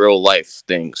like real life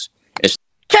things. It's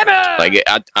like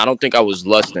I don't think I was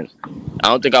lusting. I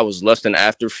don't think I was lusting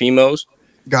after females.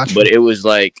 Gotcha. But it was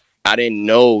like I didn't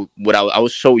know what I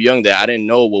was so young that I didn't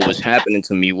know what was happening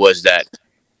to me was that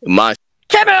my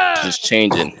was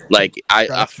changing. Like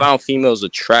I found females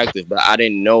attractive, but I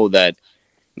didn't know that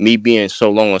me being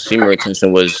so long on semen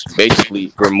retention was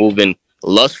basically removing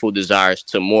lustful desires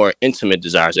to more intimate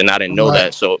desires, and I didn't know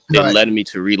that, so it led me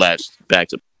to relapse back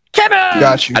to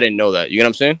Got you. I didn't know that. You get what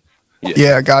I'm saying?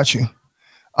 Yeah, I got you.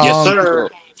 Yes, sir.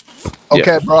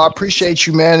 Okay, bro, I appreciate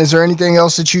you, man. Is there anything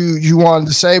else that you wanted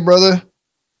to say, brother?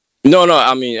 No,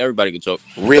 I mean everybody can talk.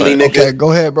 Really, nigga? Okay,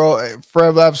 go ahead, bro. Hey,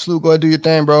 Forever Absolute, go ahead, do your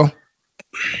thing, bro.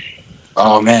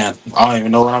 Oh man, I don't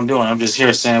even know what I'm doing. I'm just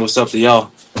here saying what's up to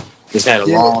y'all. Just had a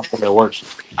long day at work.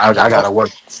 I gotta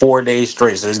work 4 days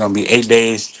straight, so there's gonna be 8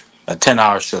 days of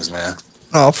 10-hour shifts, man.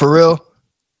 Oh, for real?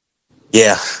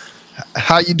 Yeah.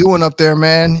 How you doing up there,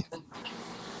 man?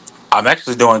 I'm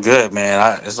actually doing good,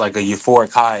 man. It's like a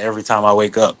euphoric high every time I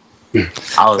wake up. I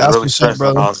was That's really what's up, stressed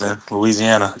when brother. I was in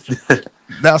Louisiana.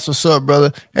 That's what's up,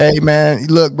 brother. Hey, man,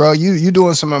 look, bro, you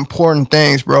doing some important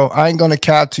things, bro. I ain't gonna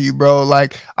cap to you, bro.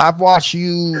 Like, I've watched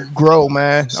you grow,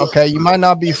 man. Okay, you might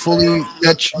not be fully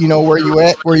at,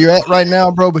 where you're at right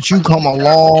now, bro, but you come a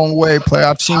long way, player.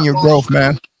 I've seen your growth,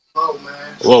 man.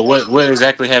 Well, what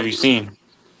exactly have you seen?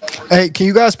 Hey, can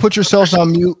you guys put yourselves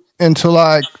on mute until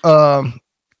I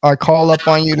call up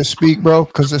on you to speak, bro?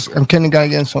 Because I'm kind of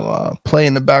getting some play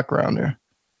in the background there.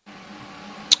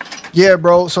 Yeah,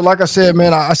 bro. So like I said,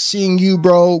 man, I seen you,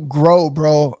 bro, grow,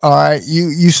 bro. All right.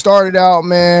 You started out,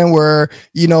 man, where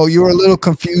you were a little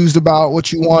confused about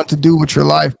what you want to do with your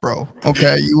life, bro.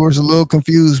 Okay. You was a little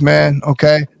confused, man.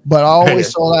 Okay. But I always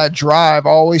saw that drive. I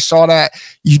always saw that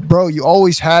you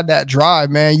always had that drive,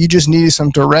 man. You just needed some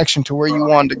direction to where you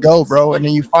wanted to go, bro. And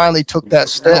then you finally took that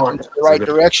step into the right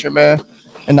direction, man.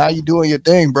 And now you're doing your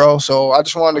thing, bro. So I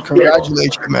just wanted to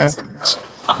congratulate you, man.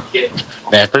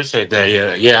 Man, appreciate that.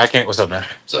 Yeah. I came. What's up, man?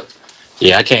 What's up?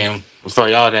 Yeah, I came for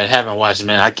y'all that haven't watched,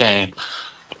 man. I came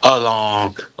a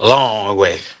long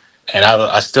way, and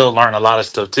I still learn a lot of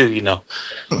stuff too. Here in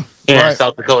Right.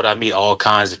 South Dakota, I meet all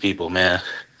kinds of people, man.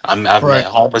 I've Right. met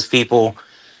homeless people,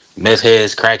 meth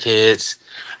heads, crackheads.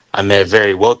 I met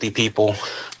very wealthy people.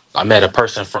 I met a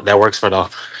person that works for the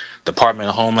Department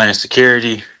of Homeland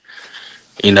Security.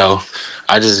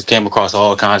 I just came across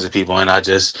all kinds of people, and I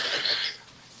just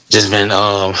been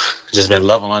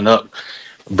leveling up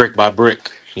brick by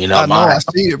brick. I know. My I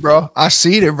see it, bro. I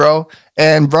see it, bro.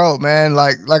 And bro, man,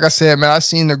 like I said, man, I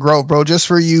seen the growth, bro. Just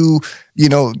for you,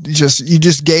 you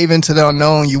just gave into the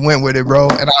unknown. You went with it, bro.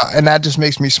 And that just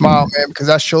makes me smile, man, because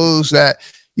that shows that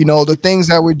the things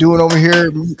that we're doing over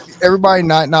here, everybody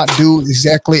not do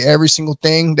exactly every single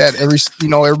thing that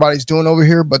everybody's doing over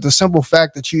here, but the simple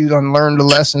fact that you done learned the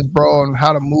lessons, bro, and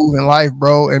how to move in life,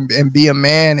 bro, and be a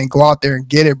man and go out there and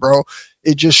get it, bro.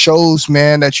 It just shows,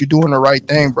 man, that you're doing the right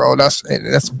thing, bro. That's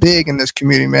big in this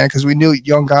community, man, because we need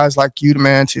young guys like you,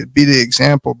 man, to be the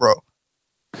example, bro.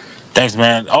 Thanks,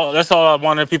 man. Oh, that's all I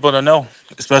wanted people to know,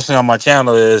 especially on my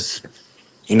channel, is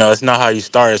it's not how you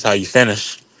start, it's how you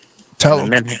finish. Tell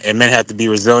And them. men have to be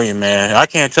resilient, man. I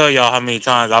can't tell y'all how many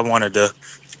times I wanted to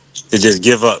just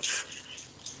give up.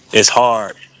 It's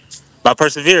hard. But I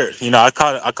persevered. I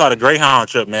caught a Greyhound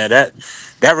trip, man. That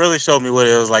really showed me what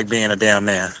it was like being a damn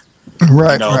man. You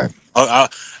Right, know, right,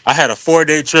 I had a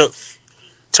 4-day trip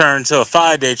turned to a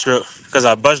 5-day trip because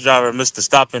our bus driver missed a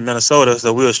stop in Minnesota,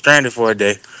 so we were stranded for a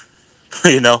day.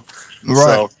 you know,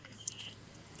 right. so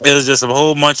it was just a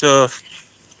whole bunch of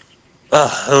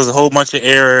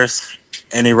errors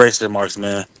and eraser marks,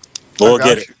 man. But I we'll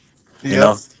get got it. you. You Yep,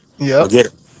 know, we'll yep. get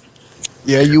it.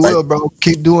 Yeah, you Like, will, bro.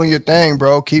 Keep doing your thing,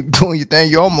 bro. Keep doing your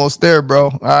thing. You're almost there, bro.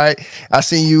 All right. I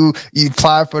seen you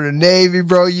applied for the Navy,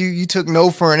 bro. You took no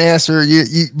for an answer.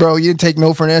 Bro, you didn't take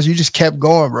no for an answer. You just kept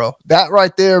going, bro. That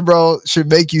right there, bro,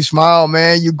 should make you smile,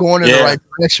 man. You're going in the yeah, right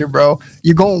direction, bro.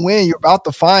 You're gonna win. You're about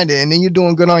to find it. And then you're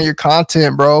doing good on your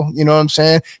content, bro. You know what I'm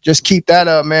saying? Just keep that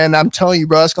up, man. I'm telling you,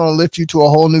 bro, it's gonna lift you to a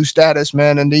whole new status,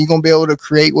 man. And then you're gonna be able to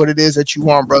create what it is that you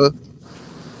want, brother.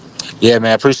 yeah,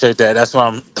 man. Appreciate that. That's what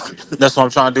I'm. That's what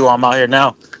I'm trying to do. I'm out here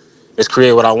now. Is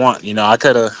create what I want. I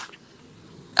could have.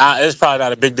 It's probably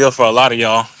not a big deal for a lot of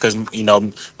y'all because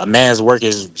a man's work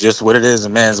is just what it is, a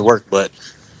man's work. But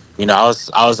I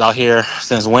was out here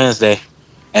since Wednesday,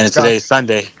 and Gotcha. today's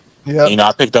Sunday. Yep.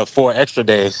 I picked up 4 extra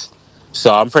days,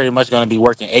 so I'm pretty much going to be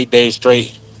working 8 days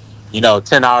straight.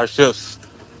 10-hour shifts.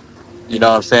 You know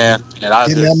what I'm saying? And I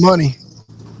Getting that just money.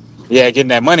 getting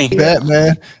that money. Bet,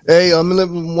 man. Hey, I'm gonna let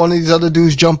one of these other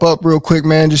dudes jump up real quick,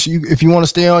 man. Just if you want to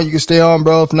stay on, you can stay on,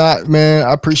 bro. If not, man,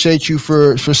 I appreciate you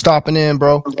for stopping in,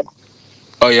 bro.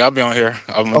 Oh yeah, I'll be on here.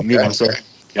 I'm gonna mute Okay. myself.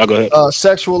 Y'all go ahead.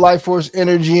 Sexual life force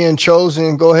energy and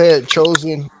chosen. Go ahead,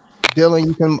 chosen. Dylan,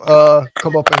 you can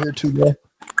come up in here too, bro.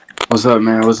 What's up,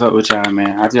 man? What's up with y'all,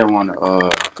 man? I just want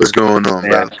to What's going on, say,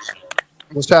 bro?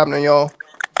 What's happening, y'all?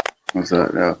 what's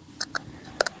up, though?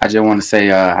 I just want to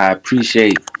say I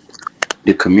appreciate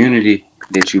the community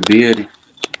that you building.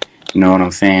 You know what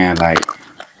I'm saying? Like,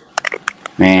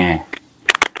 man,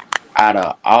 out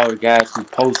of all the guys who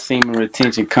post semen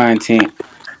retention content,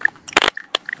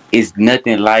 it's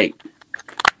nothing like,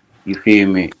 you feel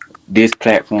me, this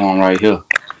platform right here.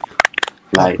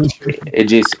 I Like, appreciate you.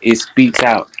 it speaks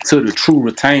out to the true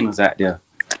retainers out there.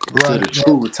 To the Right.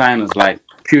 true retainers, like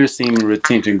pure semen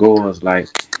retention goers, like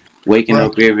waking Right.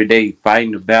 up every day,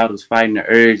 fighting the battles, fighting the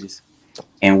urges,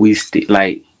 and we still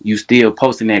like you still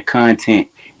posting that content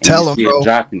and Tell you him, still bro.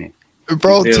 dropping it. You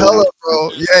Bro, feel tell what him,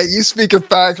 bro. Yeah, you speaking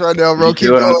facts right now, bro. you feel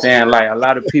Keep what I'm going. saying? Like a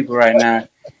lot of people right now,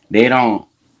 they don't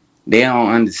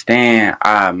understand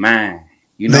our mind.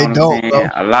 You know They what I'm don't, bro.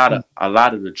 saying? A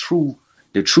lot of the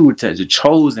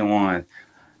chosen ones,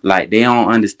 like they don't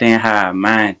understand how our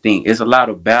mind think. It's a lot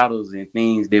of battles and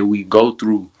things that we go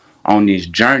through on this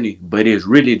journey, but it's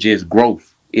really just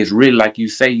growth. It's really like you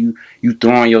say, you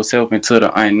throwing yourself into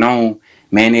the unknown,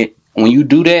 man. When you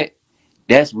do that,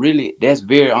 that's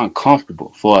very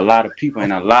uncomfortable for a lot of people,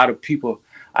 and a lot of people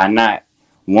are not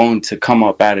wanting to come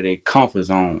up out of their comfort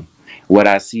zone. What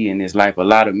I see in this life, a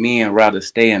lot of men rather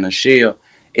stay in a shell.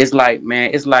 It's like,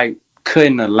 man, it's like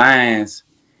cutting the lines,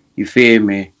 you feel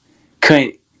me?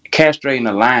 Castrating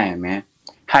the line, man.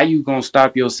 How you gonna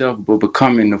stop yourself but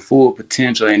becoming the full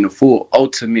potential and the full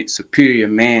ultimate superior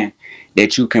man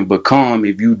that you can become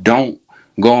if you don't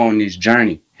go on this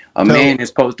journey? A man is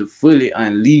supposed to fully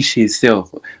unleash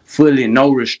himself, fully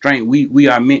no restraint. We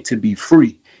are meant to be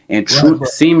free. And true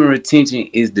semen retention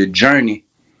is the journey,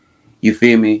 you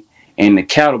feel me? And the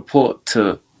catapult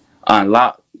to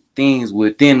unlock things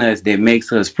within us that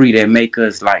makes us free, that make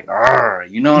us like,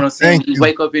 you know what I'm saying? You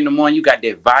wake up in the morning, you got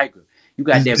that vigor, you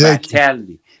got that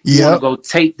vitality. You want to go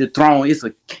take the throne. It's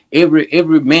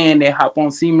every man that hop on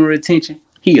semen retention,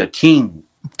 he a king.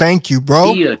 Thank you,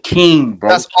 bro. He a king, bro.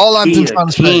 That's all I'm trying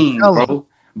to say. Bro.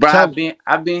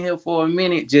 I've been here for a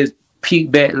minute, just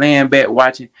peek back, laying back,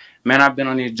 watching. Man, I've been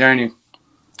on this journey.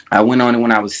 I went on it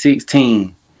when I was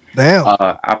 16. Damn.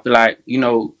 I feel like, you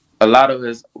know, a lot of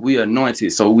us, we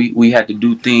anointed, so we had to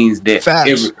do things that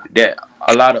that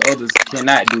a lot of others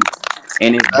cannot do.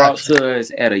 And it's brought to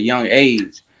us at a young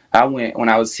age. I went when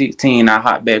I was 16, I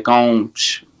hopped back on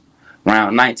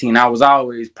around 19. I was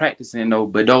always practicing though,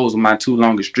 but those were my 2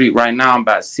 longest streaks. Right now I'm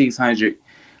about 600,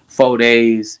 4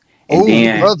 days. And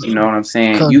then, brother, you know what I'm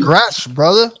saying? Congrats,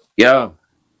 brother. Yeah.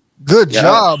 Good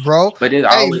job, bro. But it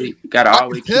always gotta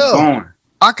always keep going.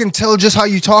 I can tell just how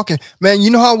you talking, man.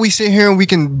 You know how we sit here and we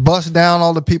can bust down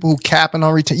all the people who capping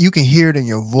on retain. You can hear it in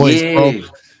your voice, bro.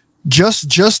 Just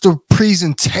the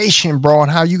presentation, bro,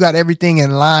 and how you got everything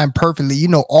in line perfectly. You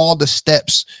know all the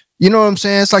steps. You know what I'm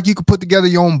saying? It's like you could put together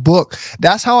your own book.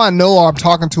 That's how I know I'm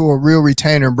talking to a real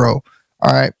retainer, bro.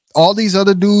 All right. All these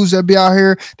other dudes that be out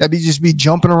here that be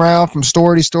jumping around from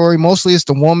story to story. Mostly it's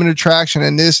the woman attraction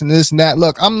and this and this and that.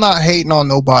 Look, I'm not hating on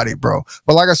nobody, bro.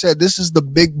 But like I said, this is the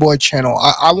big boy channel.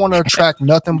 I want to attract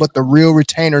nothing but the real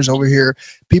retainers over here.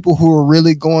 People who are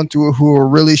really going through it, who are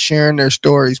really sharing their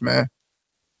stories, man.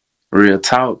 Real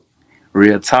talk.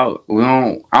 Real talk.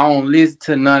 I don't listen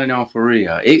to none of them for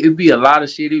real. It be a lot of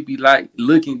shit. It be like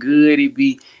looking good. It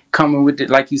be coming with it,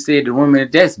 like you said, the women.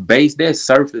 That's base. That's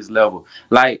surface level.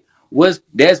 Like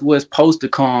that's what's supposed to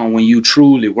come when you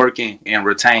truly working and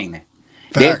retaining.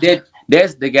 That's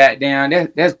the goddamn.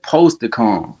 That's supposed to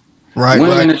come. Right.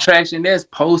 Women attraction. That's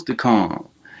supposed to come.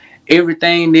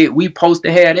 Everything that we supposed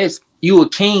to have. That's you a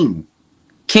king.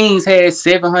 Kings had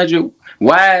 700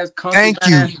 wives. Thank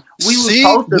you. We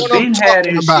were supposed to been had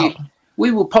that shit.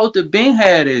 We were supposed to been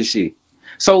had that shit.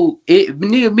 So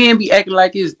men be acting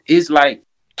like it's like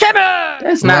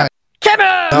that's not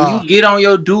when you get on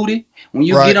your duty, when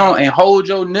you get on and hold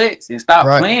your nuts and stop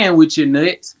playing with your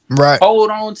nuts.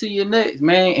 Hold on to your nuts,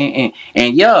 man.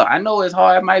 And yeah, I know it's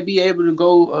hard. I might be able to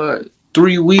go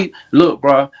 3 weeks. Look,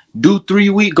 bro, do 3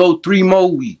 weeks, go 3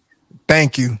 more weeks.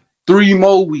 Thank you. 3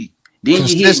 more weeks. Then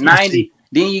you hit 90.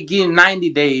 Then you get 90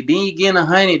 days. Then you get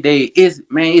 100 days.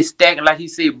 It's stacking, like he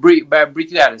said, brick by brick.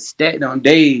 You gotta stack them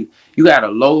days. You gotta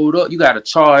load up. You gotta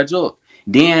charge up.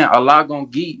 Then Allah gonna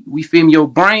get, we feel me, your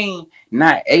brain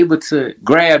not able to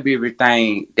grab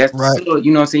everything. That's the sub,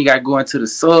 you know what I'm saying? You gotta go into the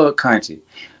subconscious.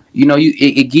 You know,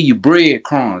 it give you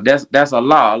breadcrumbs. That's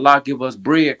Allah. Allah give us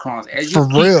breadcrumbs. As you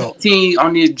continue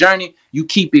on this journey, you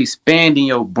keep expanding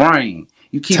your brain.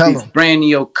 You keep expanding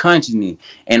your consciousness,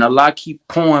 and Allah keep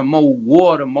pouring more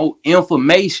water, more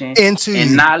information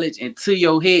and knowledge into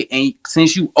your head. And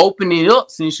since you open it up,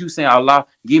 since you say Allah,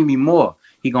 give me more,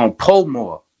 He gonna pour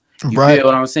more. You feel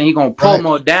what I'm saying? He gonna pour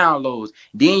more downloads.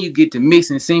 Then you get to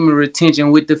mixing semen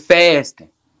retention with the fasting.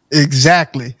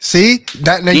 Exactly. See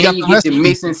that? Then you get to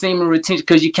mixing semen retention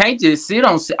because you can't just sit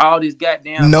on all this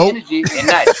goddamn energy and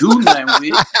not do nothing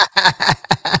with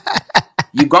it.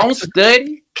 You gonna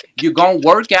study, you gonna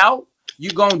work out,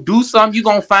 you gonna do something, you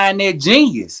gonna find that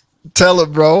genius. Tell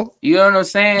it, bro. You know what I'm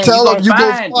saying? Tell him you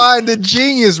gonna find the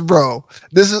genius, bro.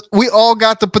 We all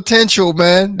got the potential,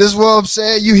 man. This is what I'm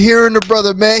saying. You hearing the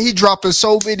brother, man. He dropping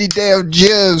so many damn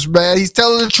gems, man. He's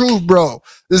telling the truth, bro.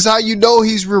 This is how you know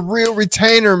he's a real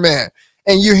retainer, man.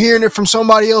 And you're hearing it from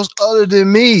somebody else other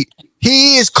than me.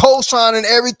 He is co-signing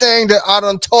everything that I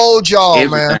done told y'all,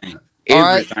 man. Everything.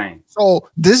 Right? So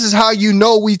this is how you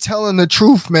know we telling the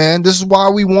truth, man. This is why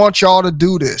we want y'all to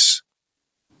do this.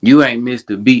 You ain't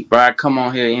missed a beat, bro. I come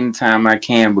on here anytime I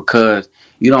can because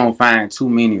you don't find too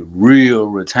many real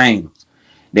retainers.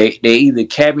 They either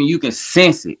cabin, you can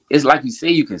sense it. It's like you say,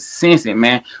 you can sense it,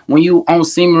 man. When you on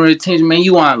semen retention, man,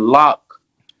 you unlock.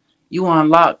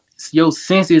 Your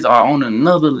senses are on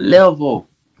another level.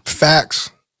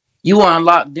 Facts. You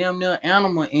unlock damn near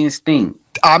animal instinct.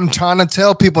 I'm trying to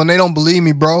tell people and they don't believe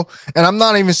me, bro. And I'm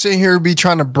not even sitting here to be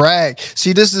trying to brag.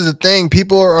 See, this is the thing.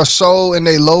 People are so in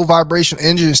a low vibration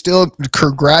engine still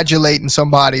congratulating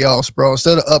somebody else, bro.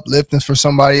 Instead of uplifting for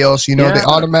somebody else, you know, they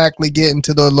automatically get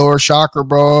into the lower chakra,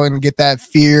 bro, and get that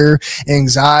fear,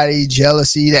 anxiety,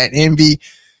 jealousy, that envy,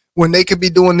 when they could be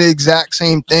doing the exact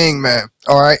same thing, man.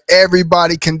 All right.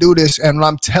 Everybody can do this. And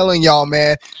I'm telling y'all,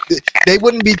 man, they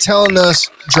wouldn't be telling us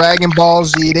Dragon Ball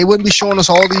Z. They wouldn't be showing us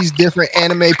all these different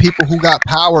anime people who got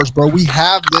powers, bro. We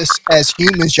have this as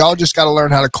humans. Y'all just got to learn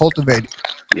how to cultivate it.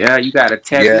 Yeah, you got to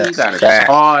tap in. You got to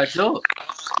charge up.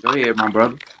 Go ahead, my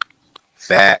brother.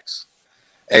 Facts.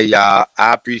 Hey, y'all,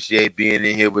 I appreciate being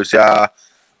in here with y'all.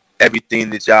 Everything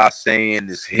that y'all saying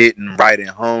is hitting right at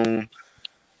home.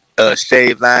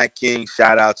 TheShavedLionKing,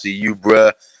 shout out to you,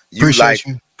 bruh. You Appreciate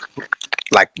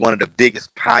like one of the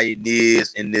biggest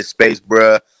pioneers in this space,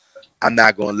 bruh. I'm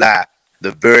not gonna lie.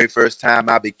 The very first time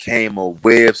I became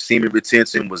aware of semen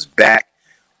retention was back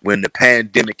when the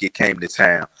pandemic came to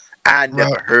town. I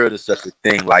never heard of such a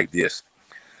thing like this.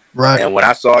 Right. And when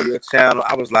I saw your channel,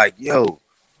 I was like, yo,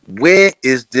 where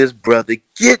is this brother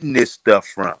getting this stuff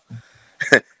from?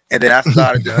 And then I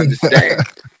started to understand.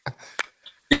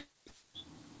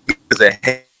 It's a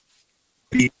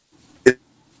heavy,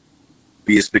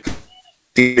 it's because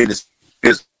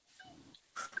it's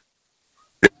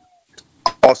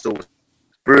also a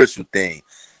spiritual thing.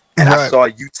 And I saw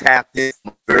you tapped in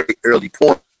from a very early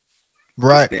point.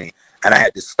 Right. Thing, and I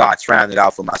had to start trying it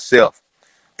out for myself.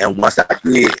 And once I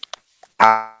did,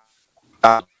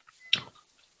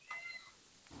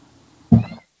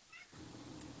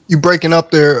 you breaking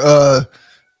up there,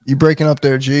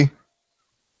 G.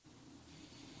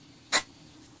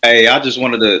 Hey, I just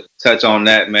wanted to touch on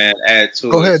that, man. Add to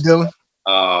it. Go ahead, Dylan.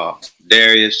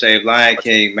 Darius,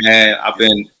 TheShavedLionKing, man. I've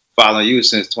been following you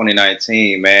since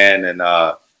 2019, man. And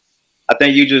I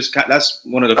think you just, that's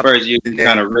one of the first years you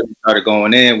kind of really started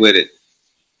going in with it.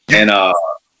 And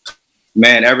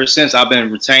man, ever since I've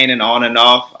been retaining on and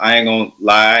off. I ain't gonna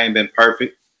lie, I ain't been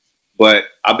perfect, but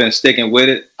I've been sticking with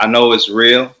it. I know it's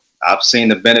real. I've seen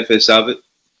the benefits of it.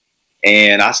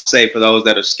 And I say for those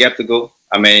that are skeptical,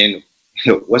 I mean,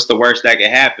 what's the worst that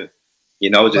can happen? You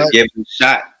know, just give it a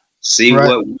shot, see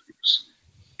what works.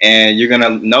 And you're going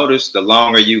to notice the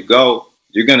longer you go,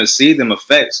 you're going to see them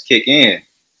effects kick in.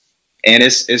 And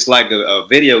it's like a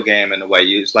video game in a way.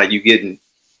 It's like you getting,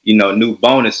 you know, new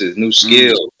bonuses, new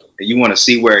skills, and you want to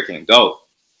see where it can go.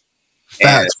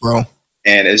 Facts, bro.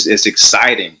 And it's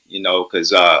exciting, you know,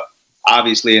 because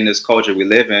obviously in this culture we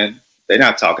live in, they're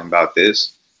not talking about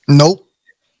this. Nope.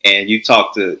 And you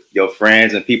talk to your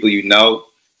friends and people you know,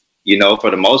 for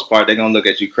the most part, they're gonna look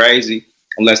at you crazy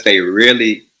unless they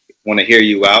really want to hear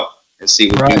you out and see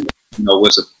what you know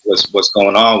what's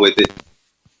going on with it.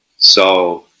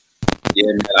 So yeah,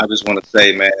 man, I just want to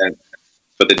say, man,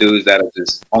 for the dudes that are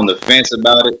just on the fence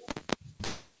about it,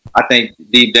 I think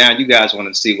deep down you guys want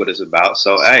to see what it's about.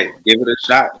 So hey, give it a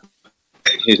shot.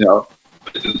 You know,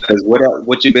 because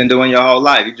what you've been doing your whole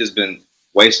life, you've just been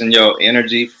wasting your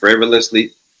energy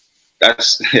frivolously.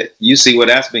 That's you see what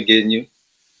that's been getting you.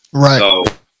 Right. So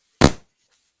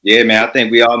yeah, man, I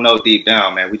think we all know deep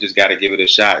down, man, we just got to give it a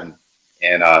shot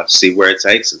and see where it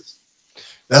takes us.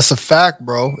 That's a fact,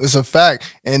 bro. It's a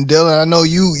fact. And Dylan, I know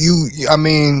I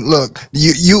mean, look,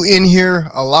 you in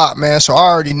here a lot, man. So I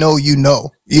already know you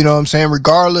know what I'm saying?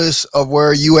 Regardless of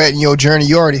where you at in your journey,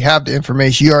 you already have the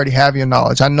information. You already have your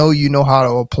knowledge. I know you know how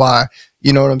to apply.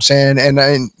 You know what I'm saying?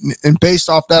 And based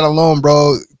off that alone,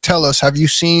 bro, tell us, have you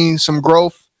seen some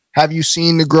growth? Have you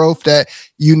seen the growth that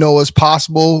you know is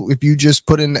possible if you just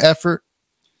put in the effort?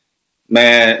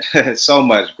 Man, so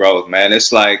much growth, man.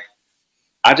 It's like,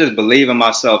 I just believe in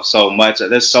myself so much.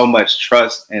 There's so much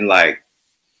trust and like,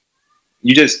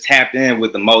 you just tapped in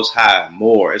with the Most High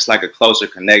more. It's like a closer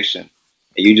connection.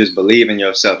 And you just believe in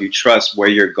yourself. You trust where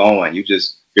you're going.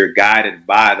 You're guided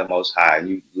by the Most High. And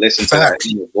you listen to that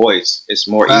in your voice. It's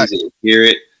more easy to hear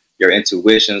it. Your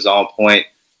intuition's on point.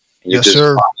 And you're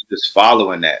just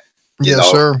following that. You know?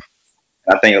 Sir.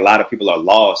 I think a lot of people are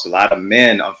lost. A lot of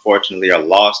men, unfortunately, are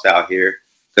lost out here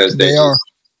because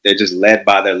they're just led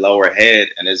by their lower head,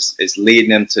 and it's leading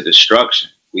them to destruction.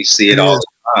 We see it all the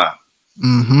time.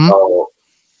 Mm-hmm. So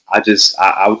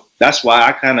that's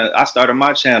why I started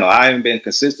my channel. I haven't been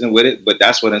consistent with it, but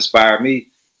that's what inspired me,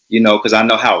 you know, because I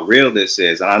know how real this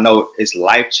is, and I know it's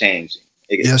life changing.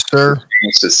 Yes, sir.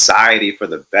 Society for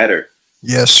the better.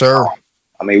 Yes, sir.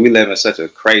 I mean, we live in such a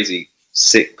crazy,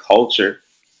 sick culture,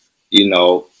 you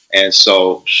know, and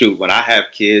so shoot, when I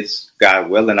have kids, God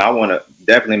willing, I want to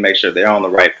definitely make sure they're on the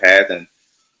right path and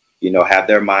have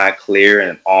their mind clear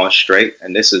and on straight.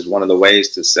 And this is one of the ways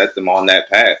to set them on that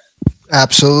path.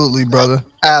 Absolutely, brother.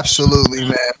 Absolutely,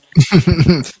 man.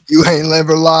 You ain't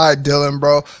never lied, Dylan,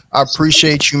 bro. I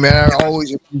appreciate you, man. I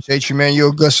always appreciate you, man. You're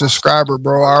a good subscriber,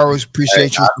 bro. I always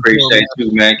appreciate you. I appreciate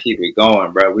you, man. Keep it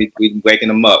going, bro. We waking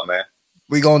them up, man.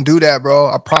 We gonna do that, bro.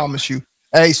 I promise you.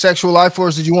 Hey, Sexual Life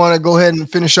Force, did you want to go ahead and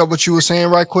finish up what you were saying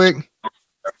right quick?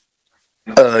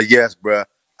 Yes, bro.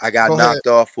 I got knocked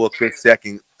off for a quick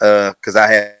second because I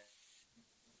had.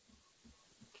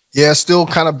 Yeah, still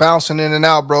kind of bouncing in and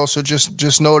out, bro. So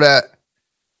just know that.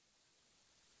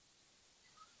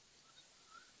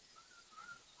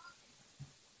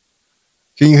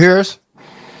 Can you hear us?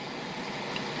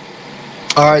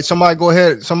 All right, somebody go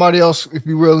ahead. Somebody else, if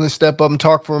you're willing to step up and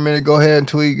talk for a minute, go ahead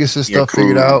until he gets his stuff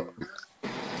figured out.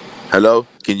 Hello,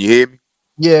 can you hear me?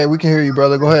 Yeah, we can hear you,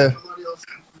 brother. Go ahead.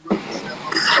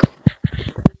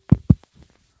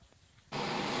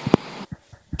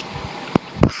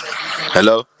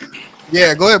 Hello?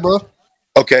 Yeah, go ahead, bro.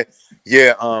 Okay.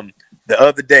 Yeah, the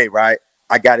other day, right?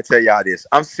 I gotta tell y'all this.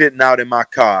 I'm sitting out in my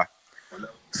car.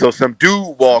 So some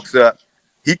dude walks up.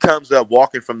 He comes up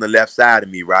walking from the left side of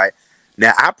me, right?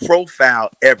 Now I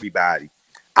profile everybody.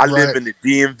 I live in the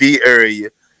DMV area.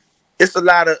 It's a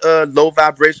lot of low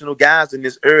vibrational guys in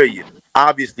this area.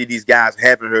 Obviously, these guys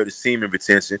haven't heard of semen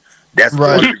retention. That's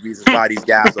one of the reasons why these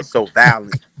guys are so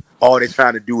violent. All they're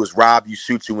trying to do is rob you,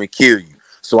 shoot you, and kill you.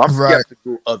 So I'm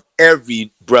skeptical of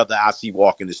every brother I see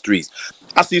walking the streets.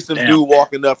 I see some dude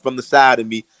walking up from the side of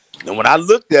me, and when I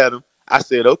looked at him, I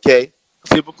said, okay,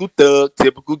 typical thug,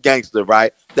 typical gangster,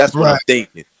 right? That's what I'm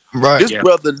thinking. This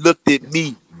brother looked at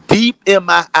me deep in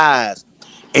my eyes,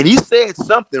 and he said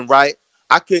something, right?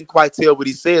 I couldn't quite tell what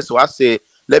he said, so I said,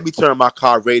 let me turn my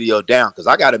car radio down because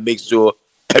I got to make sure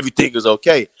everything is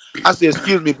okay. I said,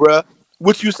 excuse me, bro,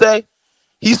 what you say?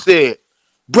 He said,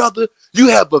 brother, you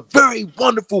have a very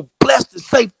wonderful, blessed, and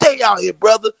safe day out here,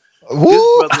 brother. Woo!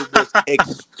 This brother was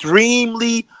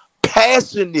extremely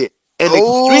passionate and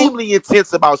extremely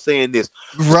intense about saying this.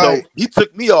 So he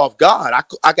took me off guard.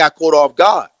 I got caught off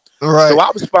guard. So I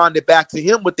responded back to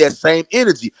him with that same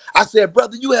energy. I said,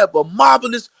 brother, you have a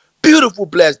marvelous, beautiful,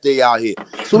 blessed day out here.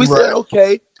 So he said,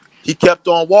 okay. He kept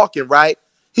on walking, right?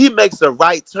 He makes a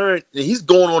right turn, and he's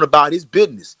going on about his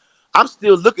business. I'm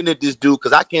still looking at this dude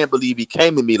because I can't believe he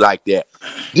came at me like that.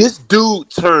 This dude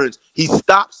turns. He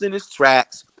stops in his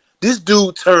tracks. This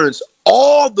dude turns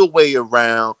all the way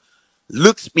around,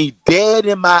 looks me dead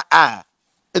in my eye,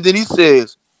 and then he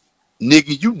says,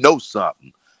 nigga, you know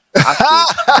something. I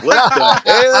said, what the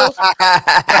hell?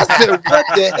 I said, what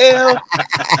the hell?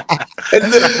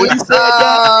 And look, when he said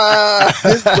that,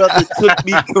 this brother took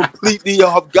me completely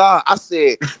off guard. I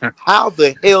said, how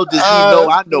the hell does he know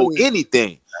I know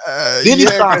anything? Then he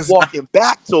started walking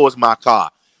back towards my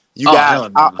car. You guys,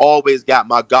 I always got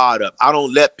my guard up. I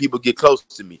don't let people get close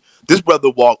to me. This brother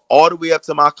walked all the way up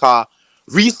to my car,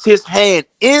 reached his hand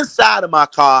inside of my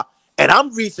car, and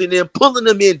I'm reaching in, pulling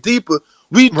him in deeper.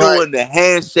 We doing the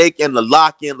handshake and the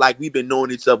lock-in like we've been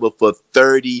knowing each other for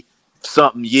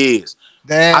 30-something years.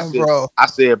 Damn, bro. I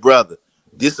said, brother,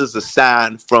 this is a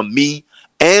sign from me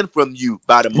and from you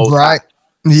by the Most High.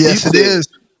 Yes, it is.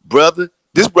 Brother,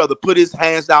 this brother put his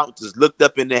hands out, just looked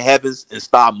up in the heavens and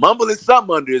started mumbling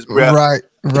something under his breath.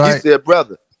 He said,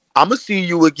 brother, I'm going to see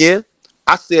you again.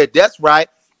 I said, that's right.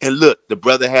 And look, the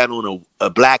brother had on a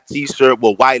black T-shirt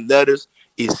with white letters.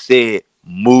 It said,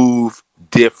 move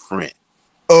different.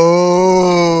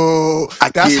 Oh,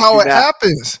 that's how it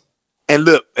happens. And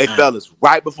look, hey, fellas,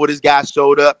 right before this guy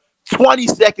showed up, 20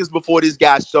 seconds before this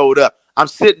guy showed up, I'm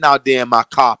sitting out there in my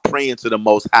car praying to the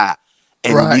Most High.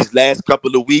 And in these last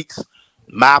couple of weeks,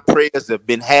 my prayers I've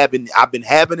been having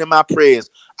in my prayers,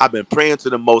 I've been praying to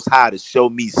the Most High to show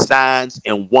me signs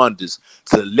and wonders,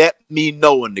 to let me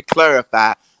know and to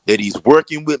clarify that he's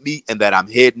working with me and that I'm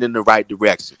heading in the right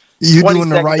direction. You're doing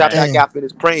the right after thing. I got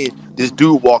finished praying, this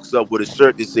dude walks up with a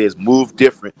shirt that says move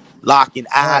different, locking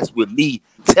eyes with me,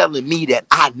 telling me that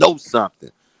I know something.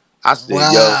 I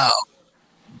said, yo,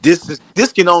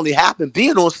 this can only happen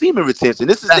being on semen retention.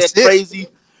 This is crazy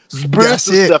spiritual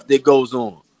stuff that goes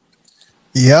on.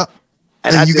 Yep.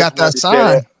 And you got that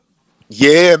sign.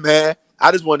 Yeah, man.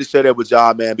 I just wanted to share that with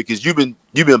y'all, man, because you've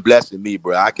been blessing me,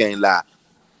 bro. I can't lie.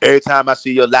 Every time I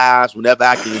see your lives, whenever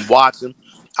I can watch them,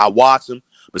 I watch them.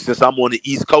 But since I'm on the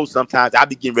East Coast, sometimes I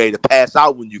be getting ready to pass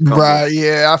out when you come.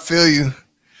 Yeah, I feel you.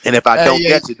 And if I don't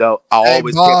catch it, though, I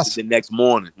always catch it the next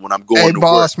morning when I'm going to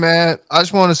work. Man, I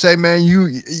just want to say, man,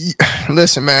 you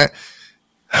listen, man.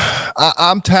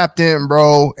 I'm tapped in,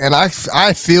 bro, and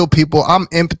I feel people. I'm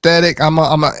empathetic. I'm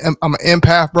an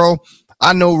empath, bro.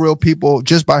 I know real people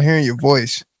just by hearing your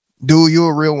voice. Dude, you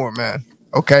a real one, man.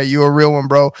 Okay, you a real one,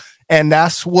 bro. And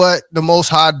that's what the Most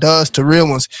High does to real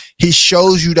ones. He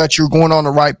shows you that you're going on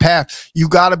the right path. You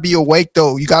got to be awake,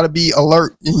 though. You got to be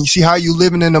alert. And you see how you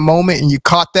living in the moment and you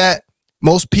caught that?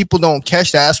 Most people don't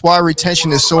catch that. That's why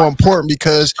retention is so important,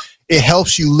 because it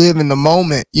helps you live in the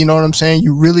moment. You know what I'm saying?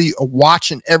 You really are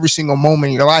watching every single moment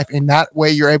in your life. And that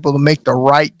way you're able to make the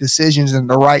right decisions and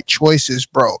the right choices,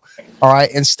 bro. All right.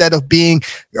 Instead of being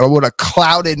with a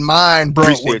clouded mind,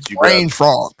 bro, with brain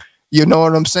fog. You know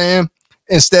what I'm saying?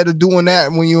 Instead of doing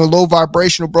that, when you're low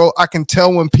vibrational, bro, I can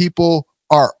tell when people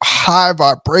are high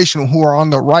vibrational who are on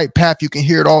the right path. You can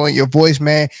hear it all in your voice,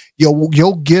 man.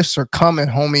 Your gifts are coming,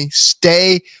 homie.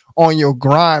 Stay on your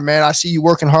grind, man. I see you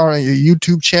working hard on your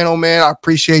YouTube channel, man. I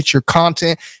appreciate your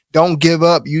content. Don't give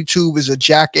up. YouTube is a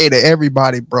jack A to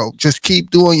everybody, bro. Just keep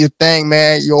doing your thing,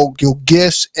 man. Your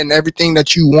gifts and everything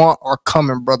that you want are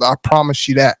coming, brother. I promise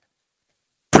you that.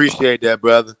 Appreciate that,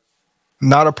 brother.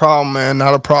 Not a problem, man.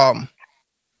 Not a problem.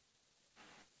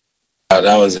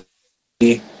 That was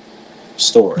a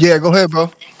story. Yeah, go ahead,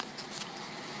 bro.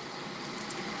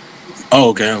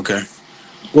 Oh, okay.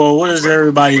 Well, what is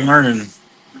everybody learning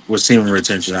with semen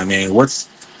retention? I mean,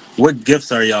 what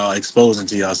gifts are y'all exposing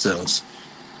to yourselves?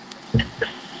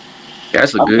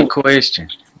 That's a good question.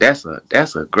 That's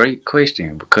a great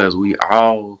question, because we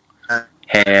all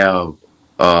have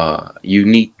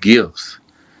unique gifts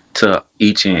to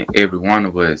each and every one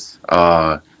of us.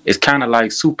 It's kind of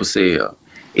like supercell.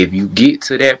 If you get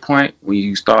to that point when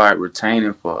you start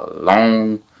retaining for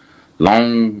a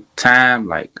long time,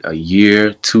 like a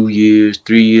year, 2 years,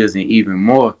 3 years, and even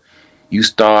more, you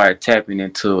start tapping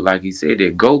into, like he said,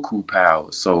 that Goku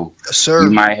power. So you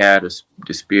might have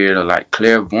the spirit of like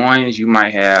clairvoyance. You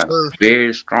might have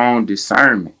very strong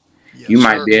discernment. You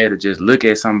might be able to just look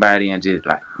at somebody and just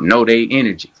like know their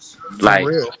energy, like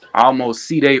almost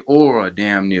see their aura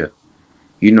damn near.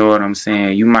 You know what I'm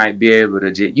saying? You might be able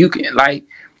to just, you can, like,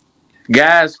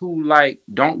 guys who like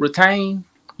don't retain,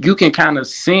 you can kind of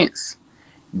sense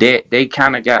that they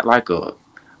kind of got like a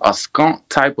skunk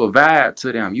type of vibe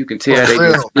to them. You can tell they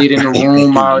just sit in the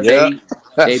room all day.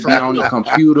 They be on the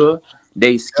computer.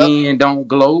 They skin don't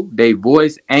glow. They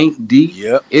voice ain't deep.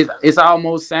 It's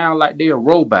almost sound like they a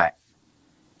robot.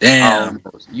 Damn.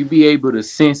 You be able to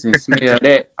sense and smell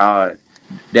that.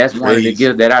 That's one of the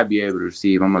gifts that I be able to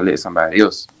receive. I'm gonna let somebody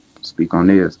else speak on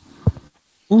this.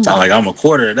 Sound like I'm a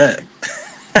quarter of that.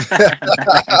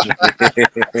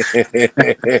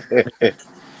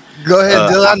 Go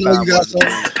ahead, Dylan. I know you got something.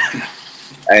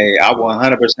 Hey, I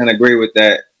 100% agree with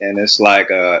that. And it's like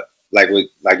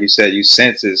you said, you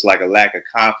sense it's like a lack of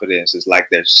confidence. It's like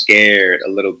they're scared a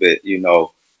little bit, you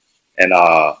know. And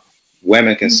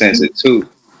women can sense it too.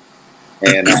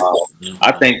 And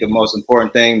I think the most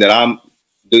important thing that I'm,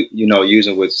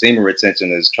 using with semen retention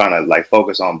is trying to like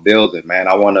focus on building, man.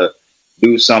 I want to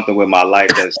do something with my life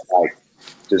that's like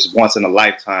just once in a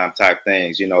lifetime type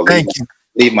things, you know.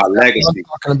 Leave my legacy. That's what I'm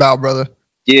talking about, brother.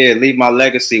 Yeah, leave my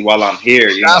legacy while I'm here.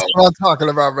 That's what I'm talking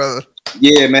about, brother.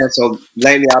 Yeah, man. So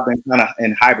lately I've been kind of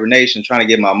in hibernation, trying to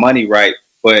get my money right.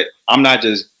 But I'm not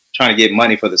just trying to get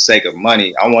money for the sake of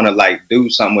money. I want to like do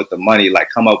something with the money, like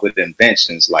come up with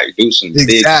inventions, like do some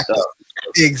big stuff.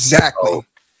 Exactly.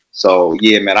 So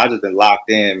yeah, man, I just been locked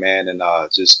in, man, and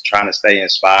just trying to stay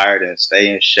inspired and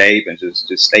stay in shape and just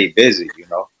stay busy, you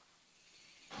know.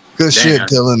 Good shit,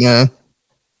 Dylan, man.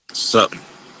 What's up?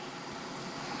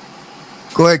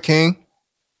 Go ahead, King.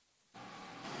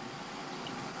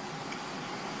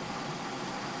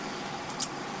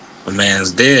 The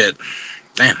man's dead.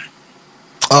 Damn.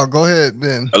 Oh, go ahead,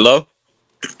 Ben. Hello?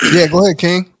 Yeah, go ahead,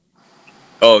 King.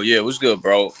 Oh, yeah, what's good,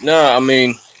 bro? Nah, I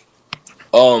mean,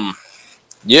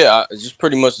 yeah, it's just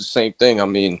pretty much the same thing. I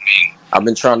mean, I've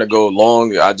been trying to go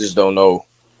long. I just don't know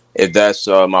if that's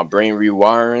my brain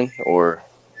rewiring or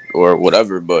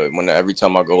whatever. But every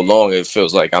time I go long, it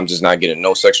feels like I'm just not getting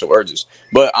no sexual urges.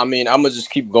 But I mean, I'm gonna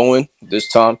just keep going this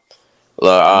time.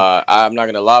 I'm not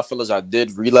gonna lie, fellas. I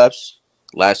did relapse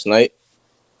last night,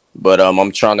 but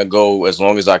I'm trying to go as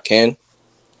long as I can,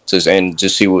 just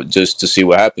to see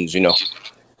what happens. You know,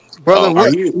 brother.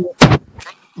 What?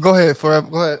 Go ahead, forever.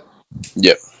 Go ahead.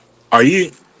 Yep. Are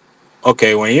you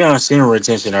okay when you're on semen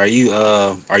retention? Are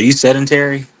you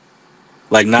sedentary?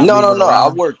 Like not no. around, I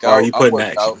work out. Or are you putting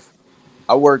action?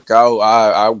 I work out.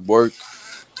 I work.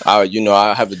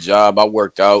 I have a job. I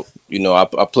work out.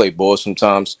 I play ball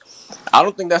sometimes. I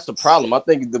don't think that's the problem. I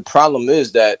think the problem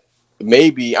is that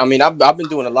maybe. I mean, I've been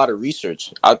doing a lot of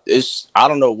research. I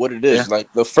don't know what it is. Yeah.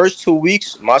 Like the first 2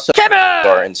 weeks, my cells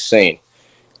are insane.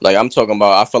 Like I'm talking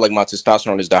about, I feel like my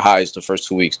testosterone is the highest the first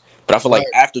 2 weeks. But I feel like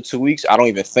after 2 weeks, I don't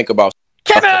even think about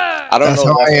I don't That's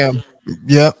know. how I am.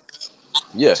 Yep.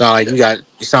 Yeah. Sound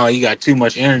like you got too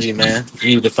much energy, man.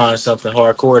 You need to find something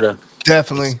hardcore to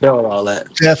Definitely. spell all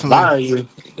that. Definitely.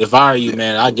 If I were you,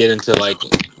 man, I'd get into like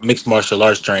mixed martial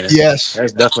arts training. Yes.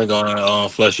 That's definitely gonna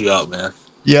flush you out, man.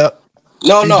 Yep.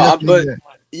 But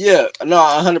yeah, no,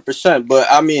 100%. But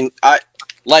I mean, I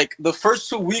like the first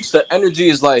 2 weeks, the energy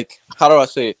is like, how do I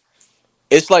say it?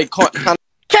 It's like kind of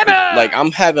like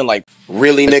I'm having like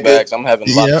Really, nigga? bags. I'm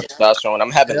having lots of testosterone.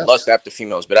 I'm having lust after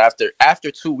females. But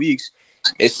after 2 weeks,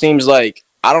 it seems like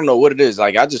I don't know what it is.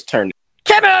 Like I just turned.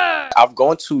 I've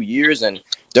gone 2 years, and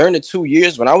during the 2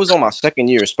 years, when I was on my second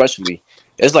year, especially,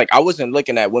 it's like I wasn't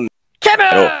looking at women at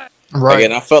all. Right. Like,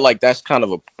 and I felt like that's kind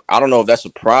of a. I don't know if that's a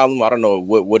problem. I don't know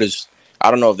what is. I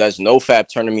don't know if that's no fap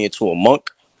turning me into a monk.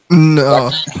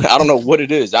 No, I don't know what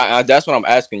it is. I that's what I'm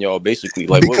asking y'all basically.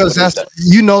 Like because what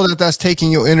that's that's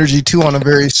taking your energy too on a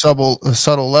very subtle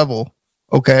level.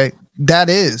 Okay,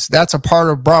 that's a part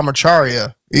of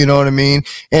brahmacharya. You know what I mean?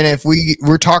 And if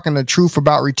we're talking the truth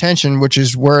about retention, which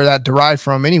is where that derived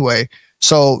from anyway.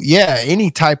 So yeah, any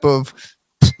type of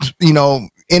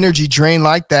energy drain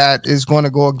like that is going to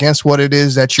go against what it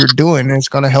is that you're doing, and it's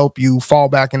going to help you fall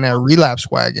back in that relapse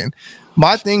wagon.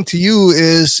 My thing to you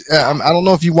is, I don't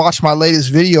know if you watched my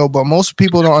latest video, but most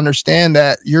people don't understand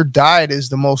that your diet is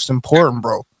the most important,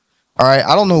 bro. All right.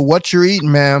 I don't know what you're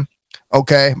eating, man.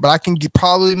 Okay. But I can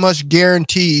probably much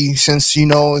guarantee, since,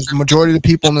 the majority of the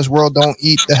people in this world don't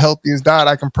eat the healthiest diet,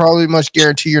 I can probably much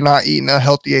guarantee you're not eating a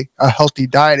healthy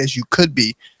diet as you could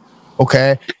be.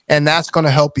 Okay. And that's going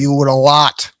to help you with a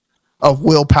lot of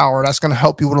willpower. That's going to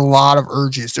help you with a lot of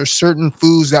urges. There's certain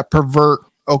foods that pervert,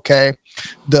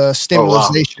 the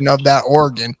stimulation of that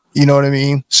organ. You know what I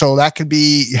mean? So that could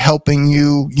be helping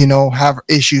you, have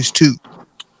issues too.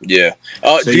 Yeah.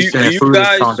 So do you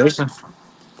guys? Foundation?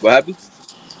 What happened?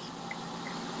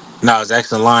 No, I was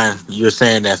asking Lion. You're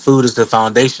saying that food is the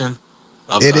foundation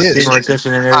of it is.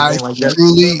 Retention and everything like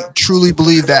that? truly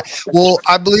believe that. Well,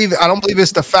 I don't believe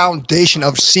it's the foundation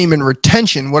of semen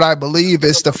retention. What I believe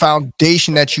is the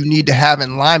foundation that you need to have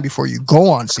in line before you go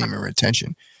on semen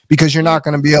retention. Because you're not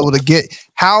going to be able to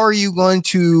how are you going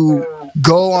to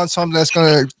go on something that's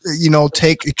going to,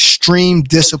 take extreme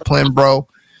discipline, bro,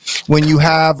 when you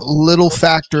have little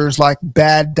factors like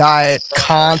bad diet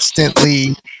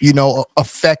constantly,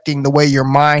 affecting the way your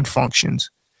mind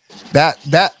functions. That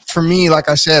for me, like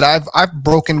I said, I've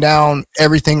broken down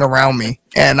everything around me,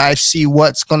 and I see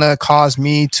what's going to cause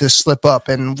me to slip up.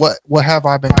 And what have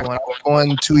I been doing? I'm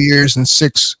going 2 years and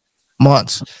 6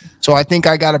 months. So I think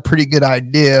I got a pretty good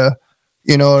idea,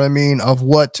 of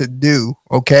what to do.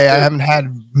 Okay. I haven't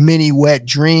had many wet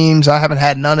dreams. I haven't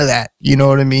had none of that. You know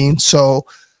what I mean? So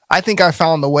I think I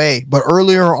found the way. But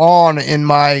earlier on in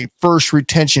my first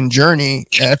retention journey,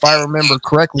 if I remember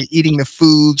correctly, eating the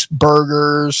foods,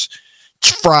 burgers,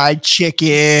 fried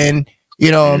chicken, you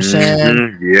know what I'm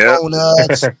saying? Yeah.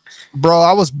 Donuts. Bro,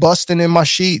 I was busting in my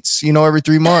sheets, every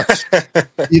 3 months.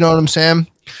 You know what I'm saying?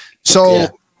 So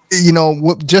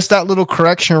just that little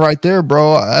correction right there,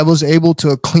 bro, I was able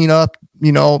to clean up,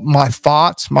 my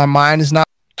thoughts. My mind is not,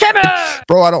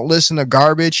 bro, I don't listen to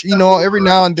garbage. Every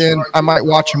now and then I might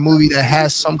watch a movie that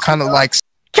has some kind of like,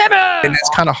 and it's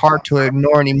kind of hard to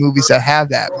ignore any movies that have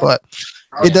that, but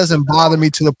it doesn't bother me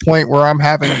to the point where I'm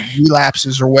having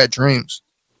relapses or wet dreams.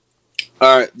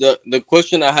 All right. The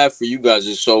question I have for you guys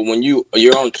is, so when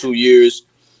you're on 2 years,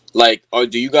 like,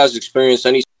 do you guys experience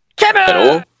any at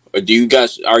all? Or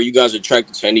are you guys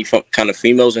attracted to any kind of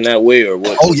females in that way, or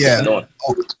what? Oh yeah,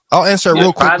 I'll answer it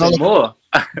real quick. More.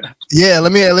 Yeah,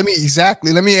 let me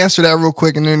answer that real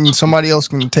quick, and then somebody else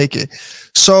can take it.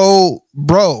 So,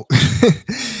 bro,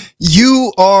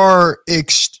 you are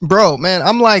bro, man.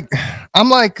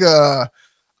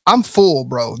 I'm full,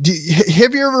 bro.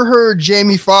 Have you ever heard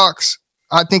Jamie Foxx?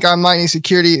 I think I might need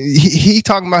security. He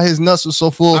talking about his nuts was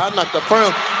so full. I'm not the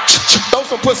firm. Throw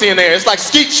some pussy in there. It's like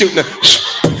skeet shooting.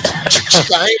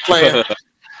 I ain't playing.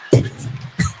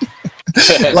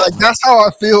 Like, that's how I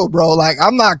feel, bro. Like,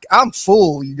 I'm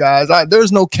full, you guys.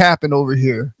 There's no capping over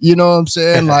here. You know what I'm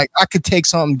saying? Like, I could take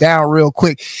something down real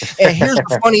quick. And here's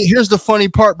the funny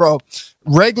part, bro.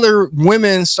 Regular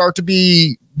women start to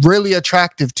be really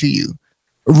attractive to you.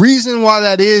 Reason why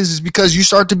that is because you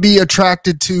start to be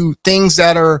attracted to things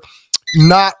that are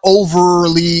not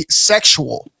overly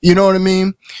sexual. You know what I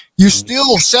mean? You're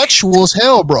still sexual as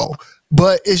hell, bro.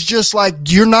 But it's just like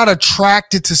you're not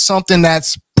attracted to something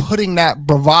that's putting that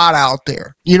bravado out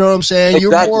there. You know what I'm saying?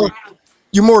 Exactly.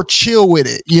 You're more chill with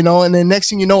it, and then next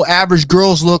thing you know, average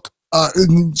girls look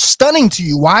stunning to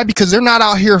you. Why? Because they're not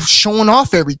out here showing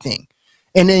off everything.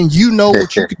 And then you know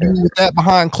what you can do with that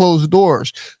behind closed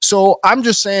doors. So I'm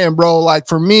just saying, bro, like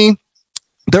for me,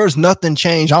 there's nothing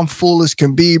changed. I'm full as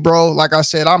can be, bro. Like I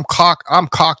said, I'm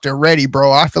cocked and ready,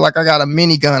 bro. I feel like I got a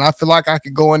minigun. I feel like I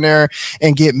could go in there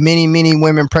and get many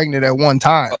women pregnant at one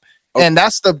time. And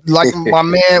that's like my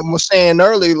man was saying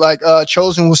early, like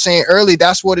Chosen was saying early,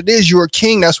 that's what it is. You're a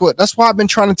king. That's why I've been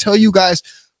trying to tell you guys,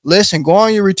 listen, go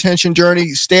on your retention journey,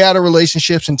 stay out of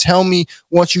relationships, and tell me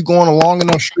once you're going along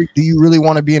enough street, do you really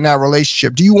want to be in that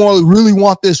relationship? Do you really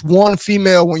want this one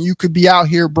female when you could be out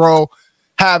here, bro,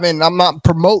 having, I'm not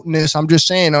promoting this, I'm just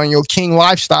saying on your king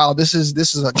lifestyle, this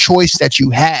is a choice that you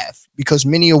have, because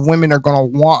many of women are going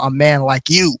to want a man like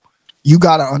you. You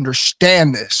got to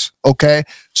understand this, okay?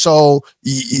 So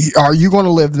are you going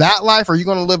to live that life, or are you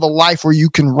going to live a life where you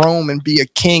can roam and be a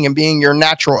king and be in your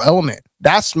natural element?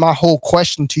 That's my whole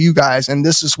question to you guys. And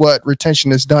this is what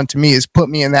retention has done to me, is put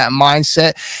me in that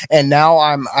mindset. And now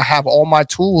I have all my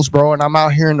tools, bro, and I'm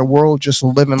out here in the world just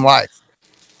living life.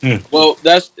 Well,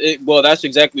 that's it. Well, that's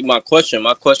exactly my question.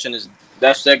 My question is,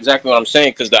 that's exactly what I'm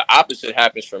saying, because the opposite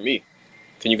happens for me.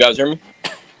 Can you guys hear me?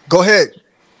 Go ahead.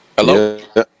 Hello?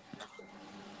 Yeah.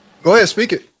 Go ahead,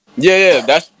 speak it. Yeah,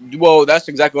 that's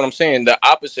exactly what I'm saying. The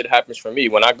opposite happens for me.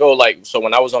 When I go, so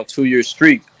when I was on 2-year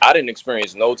streak, I didn't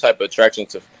experience no type of attraction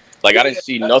to, I didn't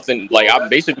see nothing. Like, I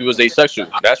basically was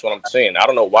asexual. That's what I'm saying. I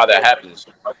don't know why that happens.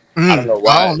 I don't know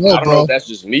why. I don't know if that's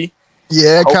just me.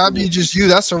 Yeah, it could be just you.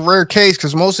 That's a rare case,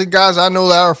 because most of the guys I know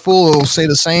that are full will say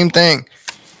the same thing.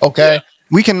 Okay. Yeah.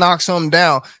 We can knock something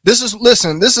down. This is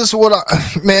what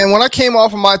man, when I came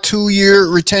off of my 2-year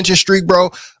retention streak, bro,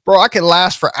 I could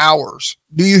last for hours.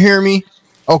 Do you hear me?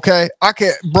 Okay. I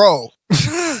could, bro.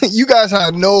 You guys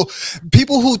have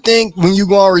people who think when you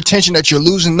go on retention that you're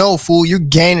losing. No, fool, you're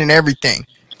gaining everything.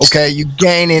 Okay. You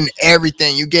gaining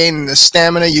everything. You gaining the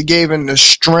stamina. You gaining the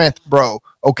strength, bro.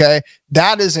 Okay.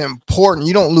 That is important.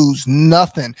 You don't lose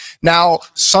nothing. Now,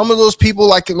 some of those people,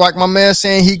 like my man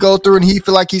saying, he go through and he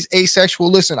feel like he's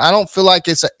asexual. Listen, I don't feel like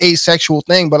it's an asexual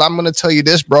thing, but I'm going to tell you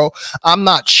this, bro. I'm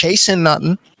not chasing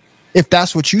nothing. If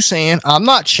that's what you saying, I'm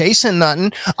not chasing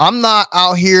nothing. I'm not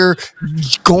out here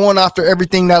going after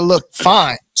everything that look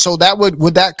fine. So that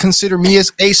would that consider me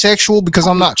as asexual because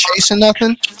I'm not chasing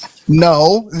nothing?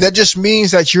 No, that just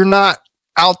means that you're not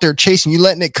out there chasing. You're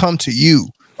letting it come to you.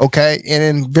 Okay. And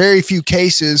in very few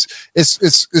cases,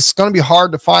 it's going to be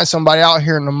hard to find somebody out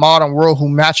here in the modern world who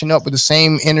matching up with the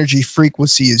same energy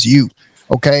frequency as you.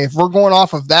 Okay. If we're going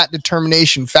off of that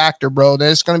determination factor, bro,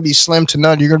 then it's going to be slim to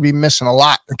none. You're going to be missing a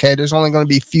lot. Okay. There's only going to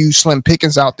be a few slim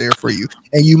pickings out there for you.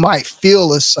 And you might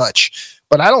feel as such,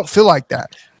 but I don't feel like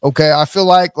that. Okay. I feel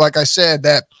like I said,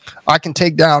 that I can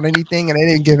take down anything at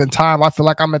any given time. I feel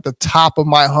like I'm at the top of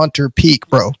my hunter peak,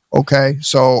 bro. Okay.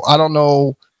 So I don't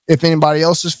know if anybody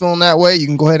else is feeling that way. You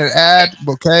can go ahead and add,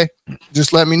 okay?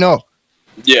 Just let me know.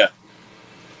 Yeah.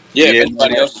 If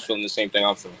anybody else is feeling the same thing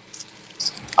I'm feeling.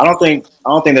 I don't think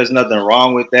there's nothing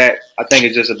wrong with that. I think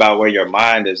it's just about where your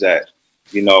mind is at,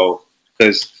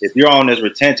 because if you're on this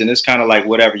retention, it's kind of like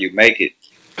whatever you make it.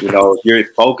 If you're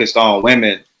focused on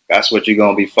women, that's what you're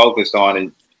going to be focused on,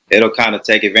 and it'll kind of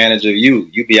take advantage of you.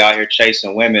 You be out here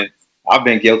chasing women. I've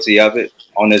been guilty of it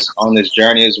on this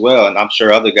journey as well, and I'm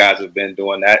sure other guys have been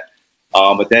doing that.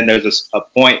 But then there's a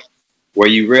point where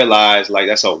you realize like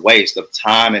that's a waste of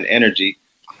time and energy,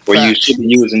 where you should be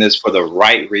using this for the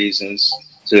right reasons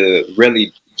to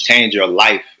really change your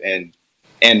life. And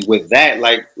with that,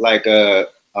 like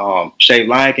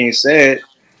TheShavedLionKing said,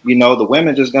 the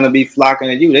women just gonna be flocking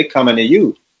to you. They coming to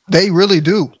you. They really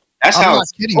do. That's how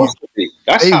it's supposed to be.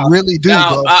 They really do.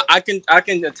 Now, bro. I can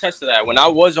attest to that. When I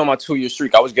was on my 2-year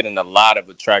streak, I was getting a lot of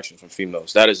attraction from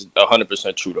females. That is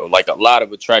 100% true, though. Like, a lot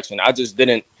of attraction. I just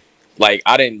didn't,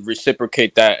 I didn't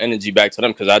reciprocate that energy back to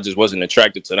them because I just wasn't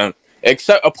attracted to them.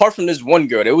 Apart from this one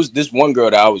girl. There was this one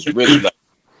girl that I was really,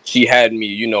 she had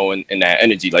me, in that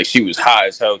energy. Like, she was high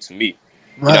as hell to me.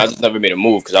 Right. I just never made a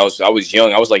move because I was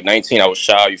young. I was like 19. I was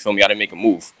shy. You feel me? I didn't make a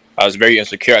move. I was very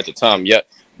insecure at the time. Yeah.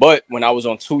 But when I was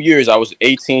on 2 years, I was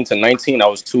 18 to 19. I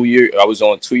was on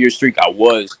a 2-year streak.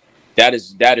 That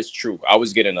is true. I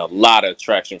was getting a lot of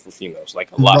attraction for females,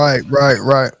 like a lot.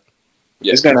 Right.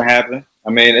 Yeah. It's gonna happen. I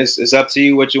mean, it's up to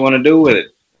you what you want to do with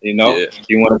it. If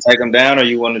you want to take them down or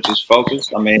you want to just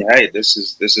focus. I mean, hey, this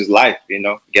is life. You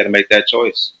got to make that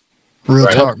choice. Real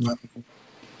talk, man.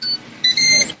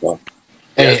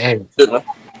 Hey,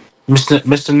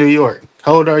 Mr. New York,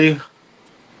 how old are you?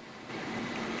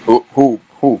 Who?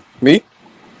 Me?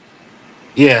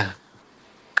 Yeah.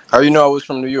 How you know I was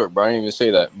from New York, bro? I didn't even say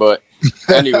that. But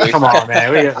anyway. Come on,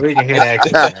 man. We can hear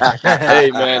that. Hey,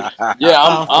 man. Yeah,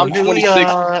 I'm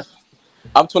 26.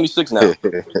 I'm 26 now.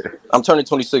 I'm turning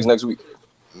 26 next week.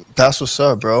 That's what's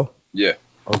up, bro. Yeah.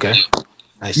 Okay.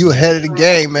 Nice. You ahead of the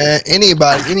game, man.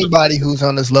 Anybody who's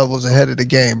on this level is ahead of the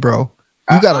game, bro.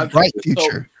 You got a bright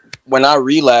future. When I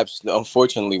relapsed,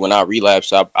 unfortunately,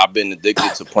 I've been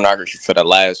addicted to pornography for the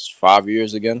last 5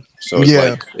 years again. So it's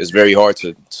like it's very hard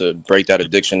to break that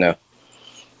addiction now.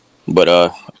 But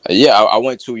I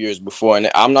went 2 years before, and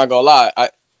I'm not gonna lie, I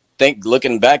think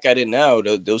looking back at it now,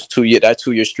 those 2 year that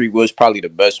 2 year streak was probably the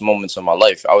best moments of my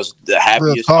life. I was the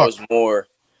happiest. I was more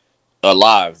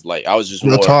alive. Like I was just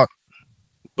more. Talk.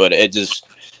 But it just,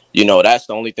 that's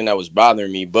the only thing that was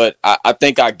bothering me. But I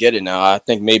think I get it now. I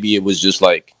think maybe it was just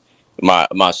like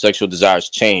my sexual desires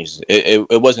changed.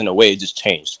 It wasn't a way. It just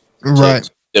changed. Right.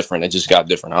 Different. It just got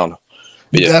different. I don't know.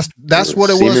 But yeah. That's what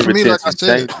it was for me. Like I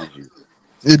said,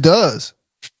 it does.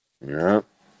 Yeah.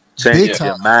 Changes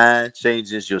your mind,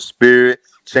 changes your spirit,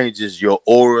 changes your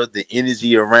aura, the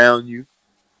energy around you.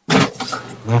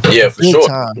 Yeah, for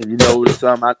sure. And you know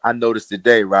something I noticed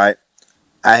today, right?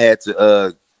 I had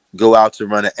to go out to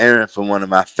run an errand for one of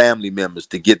my family members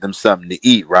to get them something to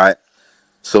eat, right?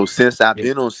 So since I've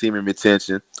been on semen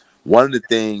retention, one of the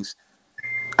things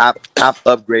I've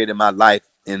upgraded my life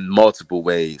in multiple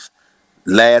ways.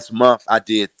 Last month I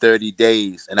did 30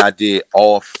 days and I did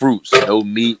all fruits, no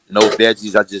meat, no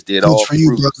veggies. I just did all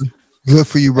fruits. Brother. Good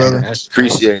for you, brother.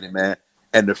 Appreciate it, man.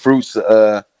 And the fruits,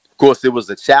 of course, it was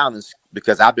a challenge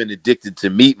because I've been addicted to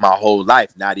meat my whole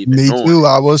life. Not even me knowing. Too.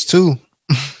 I was too.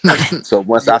 So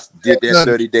once I did that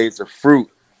 30 days of fruit,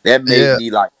 that made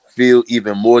me like feel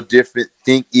even more different,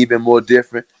 think even more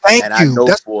different. Thank you. I know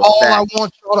that's all I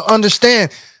want y'all to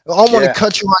understand. I want to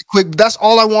cut you right quick. That's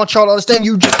all I want y'all to understand.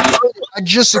 I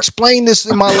just explained this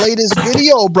in my latest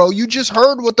video, bro. You just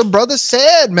heard what the brother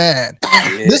said, man.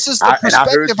 Yeah. This is the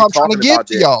perspective I'm trying to give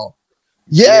to y'all.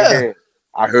 Yeah.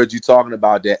 I heard you talking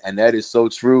about that, and that is so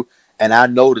true. And I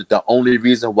know that the only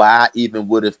reason why I even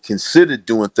would have considered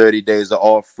doing 30 days of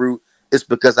all fruit is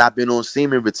because I've been on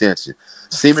semen retention.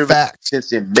 Semen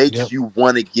retention makes you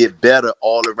want to get better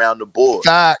all around the board.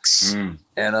 Facts.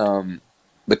 And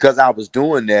because I was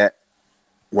doing that,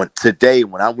 when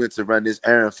I went to run this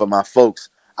errand for my folks,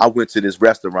 I went to this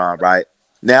restaurant, right?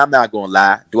 Now, I'm not going to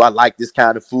lie. Do I like this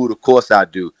kind of food? Of course I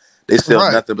do. They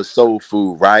sell nothing but soul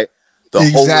food, right? The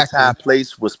whole entire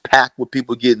place was packed with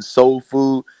people getting soul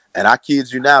food. And I kid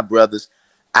you not, brothers,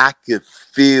 I could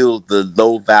feel the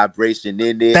low vibration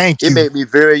in there. It made me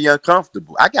very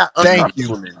uncomfortable. I got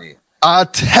uncomfortable in there. I'm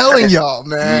telling y'all,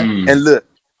 man. And look,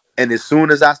 and as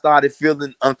soon as I started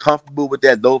feeling uncomfortable with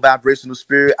that low vibrational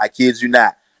spirit, I kid you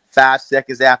not, 5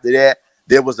 seconds after that,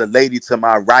 there was a lady to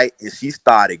my right, and she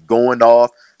started going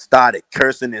off, started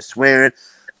cursing and swearing.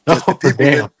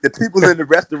 The people in the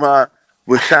restaurant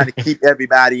was trying to keep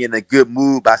everybody in a good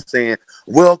mood by saying,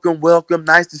 welcome, welcome,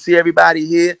 nice to see everybody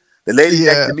here. The lady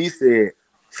next to me said,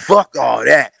 fuck all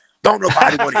that. Don't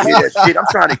nobody want to hear that shit. I'm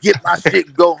trying to get my shit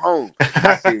and go home.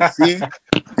 I said, see,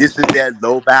 this is that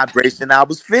low vibration I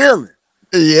was feeling.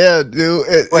 Yeah, dude.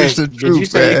 It's the truth, did you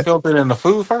say you felt it in the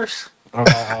food first?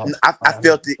 I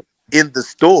felt it in the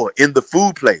store, in the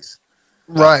food place.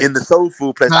 Right. In the soul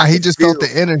food place. Nah, he just felt the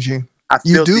energy. I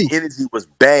felt the energy was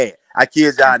bad. I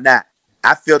kid y'all not.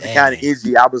 I felt the kind of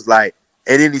energy. I was like,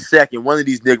 at any second, one of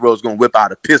these Negroes gonna whip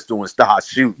out a pistol and start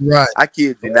shooting. Right. I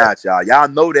kid you not, y'all. Y'all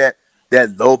know that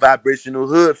low vibrational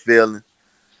hood feeling.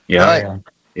 Yeah. Right?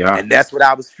 Yeah. And that's what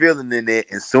I was feeling in there.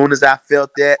 As soon as I felt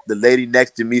that, the lady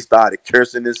next to me started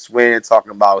cursing and swearing,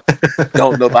 talking about,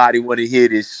 don't nobody want to hear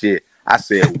this shit. I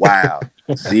said, wow.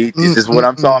 See, this is what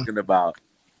I'm talking about.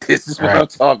 This is what I'm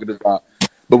talking about.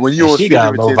 But when you're on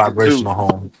got low vibrational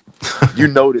home, you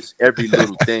notice every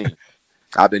little thing.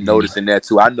 I've been noticing that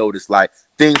too. I notice like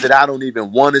things that I don't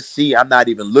even want to see. I'm not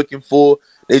even looking for.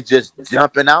 They just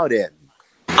jumping out at me.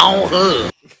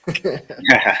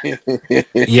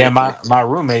 Yeah, my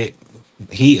roommate,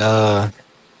 he was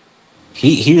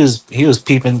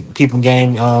peeping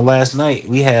game last night.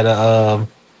 We had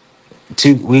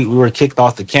we were kicked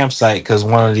off the campsite because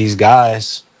one of these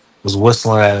guys was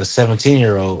whistling at a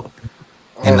 17-year-old,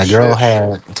 and the girl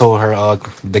had told her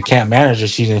the camp manager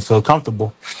she didn't feel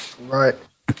comfortable. Right.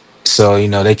 So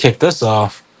they kicked us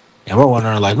off, and we're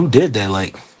wondering like, who did that?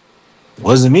 Like,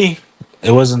 wasn't me.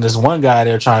 It wasn't this one guy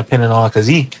there trying to pin it on because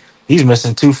he's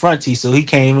missing 2 front teeth, so he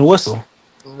can't even whistle.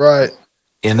 Right.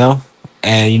 And my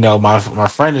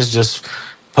friend is just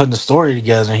putting the story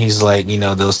together, and he's like,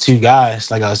 those 2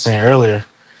 guys, like I was saying earlier,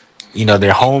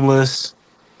 they're homeless,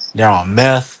 they're on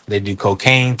meth, they do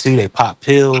cocaine too, they pop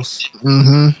pills.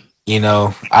 Mm-hmm.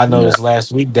 I noticed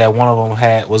last week that one of them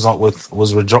was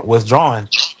withdrawing.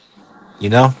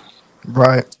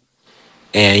 Right.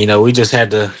 and you know we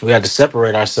had to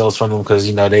separate ourselves from them because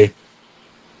you know they're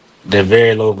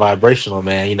very low vibrational,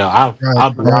 man. You know, I'll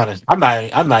be honest, I'm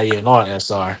not even on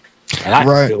SR, and I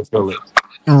can still feel it.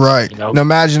 Right. You know, Now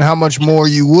imagine how much more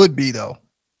you would be though.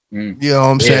 You know what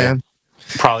I'm saying?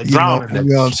 Probably drowning. You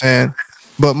know what I'm saying?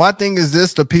 But my thing is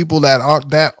this: the people that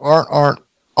aren't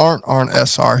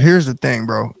SR. Here's the thing,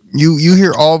 bro. You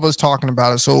hear all of us talking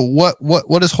about it. So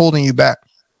what is holding you back?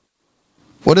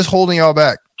 What is holding y'all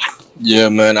back? Yeah,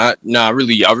 man. I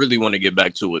really want to get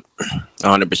back to it.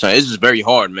 100%. It's just very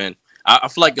hard, man. I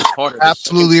feel like it's harder.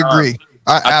 Absolutely agree.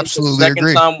 I absolutely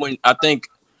agree. I think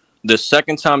the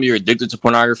second time you're addicted to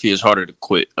pornography is harder to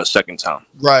quit a second time.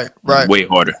 Right. Way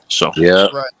harder. So yeah.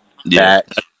 Right. Yeah.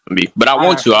 But I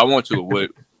want to.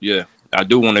 Yeah. I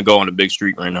do want to go on a big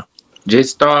streak right now.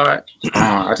 Just start.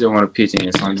 I just want to pitch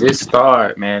in something. Just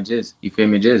start, man. Just, you feel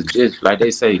me? Just like they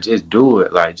say, just do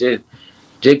it. Like just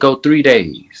go 3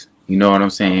 days. You know what I'm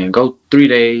saying? Go 3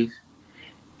 days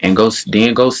and go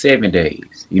 7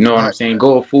 days. You know what I'm saying?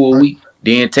 Go a full week,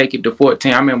 then take it to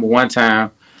 14. I remember one time,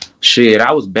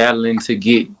 I was battling to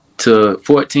get to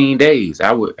 14 days.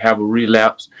 I would have a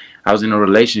relapse. I was in a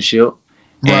relationship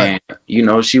and, you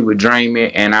know, she would drain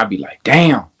me and I'd be like,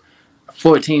 damn,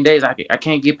 14 days. I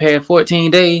can't get past 14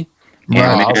 days. And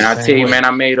I tell you, man,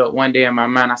 I made up one day in my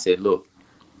mind. I said, look,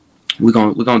 we're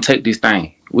gonna take this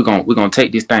thing. We're gonna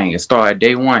take this thing and start at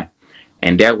day one.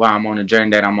 And that's why I'm on the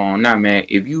journey that I'm on now, man.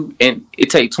 And it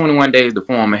takes 21 days to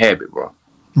form a habit, bro.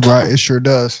 Right, it sure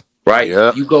does. Right?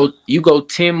 Yeah. You go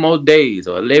 10 more days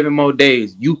or 11 more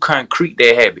days, you concrete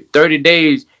that habit. 30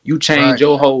 days, you change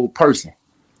your whole person.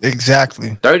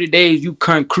 Exactly. 30 days, you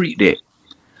concrete that.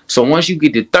 So once you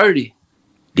get to 30,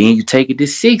 then you take it to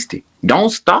 60.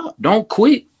 Don't stop. Don't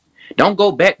quit. Don't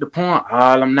go back to porn.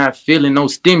 I'm not feeling no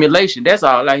stimulation. That's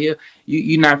all I hear.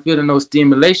 You're not feeling no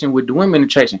stimulation with the women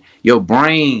attraction. Your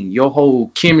brain, your whole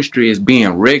chemistry is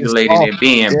being regulated and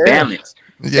being balanced.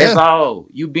 Yeah. That's all.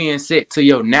 You being set to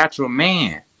your natural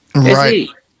man. That's it.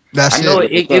 I know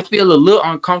it feel a little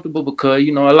uncomfortable because,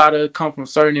 you know, a lot of it come from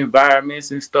certain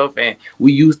environments and stuff, and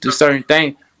we used to certain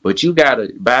things, but you got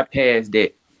to bypass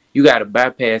that.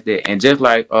 And just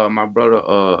like my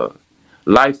brother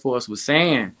Life Force was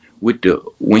saying,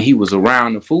 when he was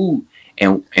around the food,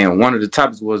 and one of the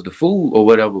topics was the food or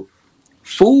whatever.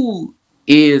 Food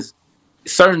is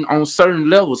on certain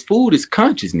levels. Food is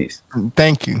consciousness.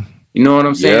 Thank you. You know what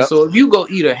I'm saying? Yep. So if you go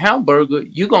eat a hamburger,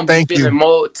 you're gonna be feeling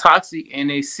more toxic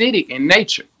and acidic in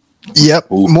nature.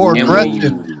 Yep, more aggressive.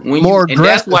 And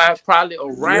that's why probably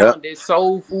around that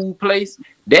soul food place,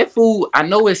 that food, I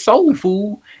know it's soul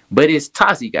food, but it's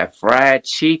toxic. You got fried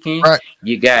chicken,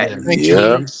 you got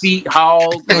feet,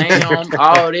 hog, lamb,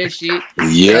 all that shit.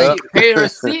 Yeah,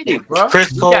 parasitic, bro.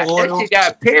 That shit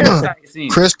got parasites in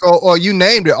it. Crisco oil, you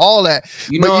named it, all that.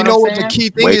 You know what the key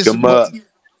thing is?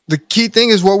 The key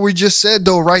thing is what we just said,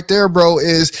 though, right there, bro,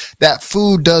 is that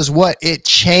food does what? It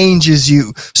changes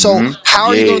you. So how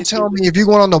are you going to tell me if you're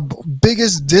going on the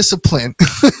biggest discipline,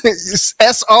 it's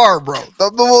SR, bro,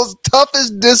 the most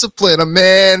toughest discipline a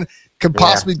man could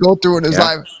possibly go through in his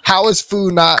life? How is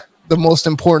food not the most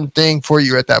important thing for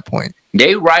you at that point?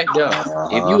 They right there.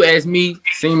 If you ask me,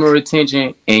 semen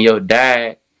retention and your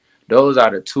diet, those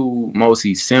are the two most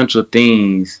essential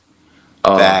things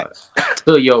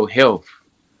to your health.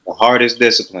 The hardest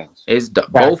disciplines. It's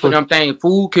both of them things.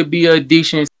 Food could be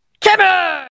addiction.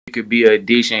 It could be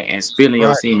addiction and spilling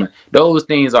your semen. Those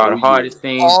things are the hardest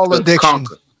things to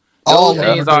conquer. Those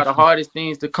things are the hardest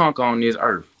things to conquer on this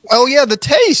earth. Oh yeah, the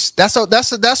taste. That's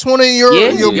one of your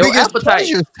biggest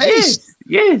pleasures. Taste.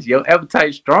 Yes, your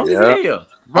appetite's strong as hell.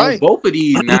 Right. On both of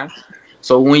these now.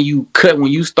 So when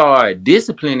you start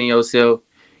disciplining yourself,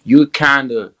 you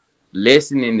kind of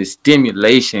lessening the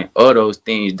stimulation of those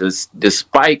things, the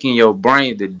spike in your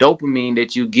brain, the dopamine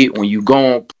that you get when you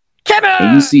go on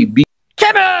and you see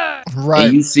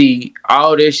and you see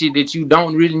all that shit that you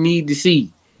don't really need to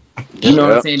see. You know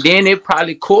what I'm saying? Then it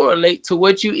probably correlate to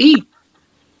what you eat.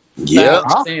 Yeah,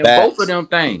 I'm saying both of them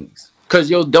things. Because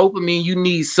your dopamine, you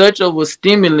need such of a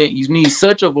stimulant, you need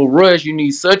such of a rush, you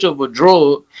need such of a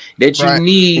drug that you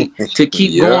need to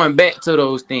keep going back to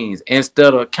those things.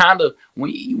 Instead of kind of,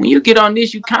 when you get on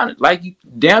this, you kind of like you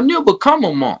damn near become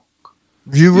a monk.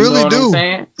 You really do.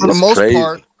 For the most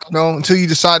part, you know, until you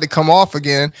decide to come off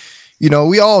again. You know,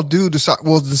 we all do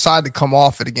decide to come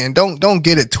off it again. Don't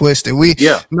get it twisted.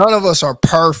 None of us are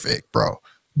perfect, bro.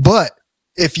 But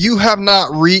if you have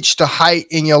not reached a height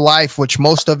in your life, which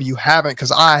most of you haven't,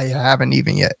 because I haven't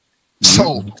even yet.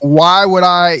 So why would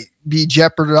I be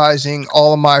jeopardizing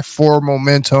all of my forward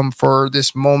momentum for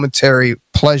this momentary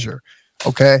pleasure?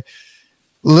 Okay.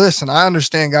 Listen, I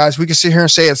understand, guys. We can sit here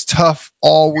and say it's tough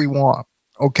all we want.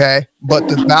 Okay. But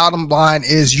the bottom line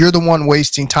is you're the one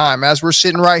wasting time. As we're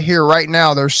sitting right here, right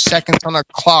now, there's seconds on the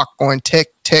clock going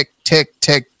tick, tick, tick,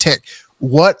 tick, tick.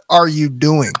 What are you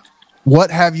doing? What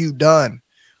have you done?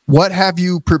 What have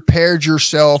you prepared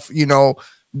yourself, in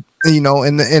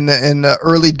the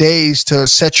early days to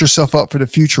set yourself up for the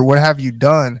future? What have you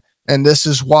done? And this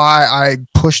is why I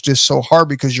push this so hard,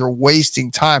 because you're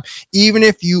wasting time. Even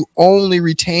if you only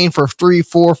retain for 3,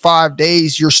 4, 5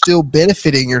 days, you're still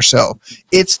benefiting yourself.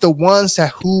 It's the ones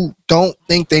who don't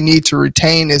think they need to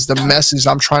retain is the message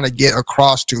I'm trying to get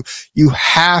across to. You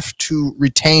have to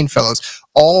retain, fellas.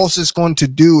 All it's going to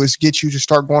do is get you to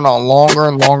start going on longer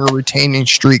and longer retaining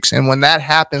streaks. And when that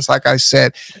happens, like I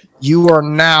said, you are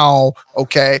now,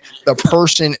 the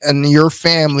person in your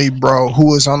family, bro,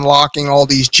 who is unlocking all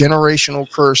these generational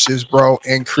curses, bro,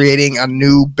 and creating a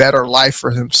new, better life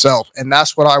for himself. And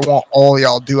that's what I want all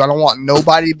y'all to do. I don't want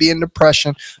nobody to be in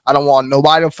depression. I don't want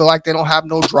nobody to feel like they don't have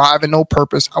no drive and no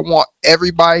purpose. I want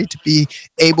everybody to be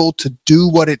able to do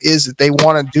what it is that they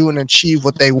want to do and achieve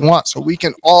what they want, so we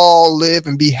can all live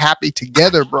and be happy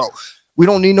together, bro. We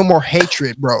don't need no more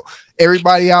hatred, bro.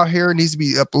 Everybody out here needs to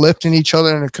be uplifting each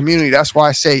other in the community. That's why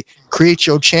I say create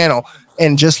your channel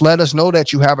and just let us know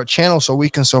that you have a channel so we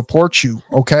can support you.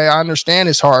 Okay, I understand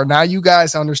it's hard. Now you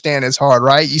guys understand it's hard,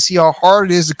 right? You see how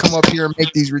hard it is to come up here and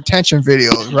make these retention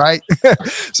videos, right?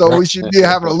 So we should be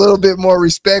having a little bit more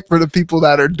respect for the people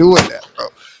that are doing that, bro.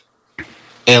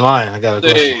 Hey, Lion, I got a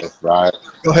question. That's right.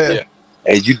 Go ahead. Yeah.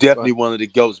 Hey, you definitely one of the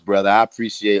goats, brother. I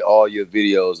appreciate all your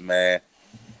videos, man.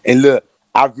 And look,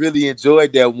 I really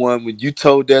enjoyed that one when you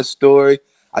told that story.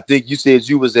 I think you said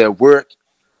you was at work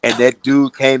and that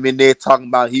dude came in there talking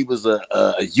about he was a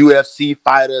UFC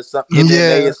fighter or something,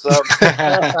 MMA or something,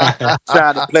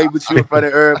 trying to play with you in front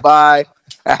of everybody.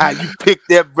 How you picked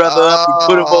that brother up and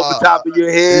put him over top of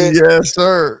your head. Yes,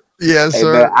 sir. Yes,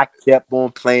 sir. Man, I kept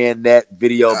on playing that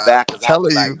video back because I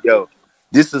was like, yo,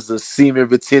 this is a semen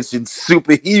retention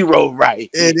superhero, right?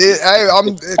 It is. Hey,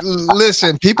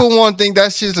 listen, people want to think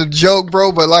that's just a joke,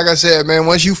 bro. But like I said, man,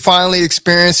 once you finally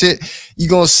experience it, you're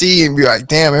going to see and be like,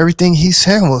 damn, everything he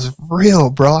said was real,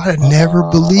 bro. I never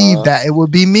believed that it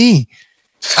would be me.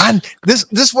 This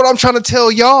is what I'm trying to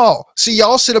tell y'all. See,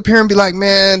 y'all sit up here and be like,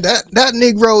 man, that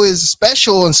Negro is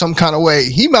special in some kind of way.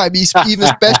 He might be even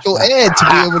special ed to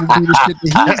be able to do the shit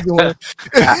that he's doing.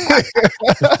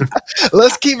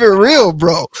 Let's keep it real,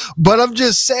 bro. But I'm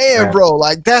just saying, bro,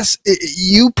 like that's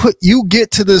you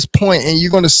get to this point and you're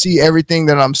gonna see everything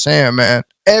that I'm saying, man.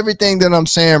 Everything that I'm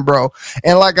saying, bro.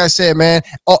 And like I said, man,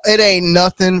 it ain't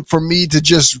nothing for me to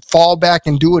just fall back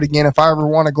and do it again. If I ever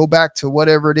want to go back to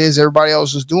whatever it is everybody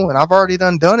else is doing, I've already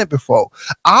done it before.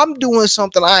 I'm doing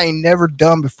something I ain't never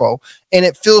done before, and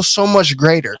it feels so much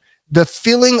greater. The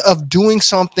feeling of doing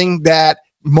something that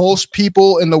most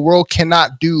people in the world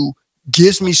cannot do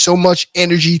gives me so much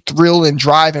energy, thrill, and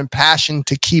drive and passion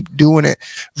to keep doing it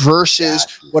versus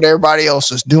what everybody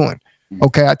else is doing.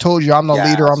 Okay, I told you I'm the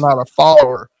leader, I'm not a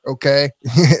follower. Okay,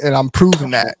 and I'm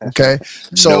proving that. Okay,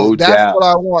 so that's what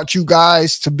I want you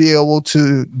guys to be able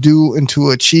to do and to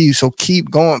achieve. So keep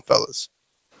going, fellas.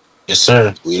 Yes,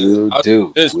 sir. We'll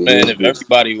do this, man. If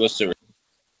everybody was to,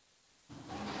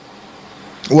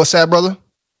 what's that, brother?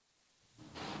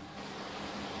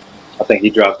 I think he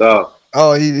dropped off.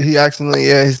 Oh, he accidentally,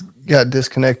 he got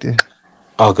disconnected.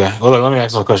 Okay, well, let me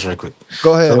ask you a question real quick.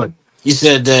 Go ahead. So, you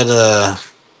said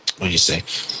that what did you say?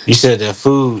 You said that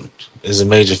food is a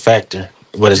major factor,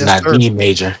 but it's not the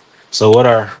major. So what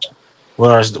are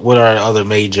other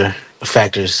major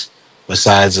factors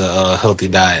besides a healthy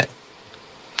diet?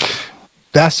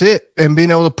 That's it. And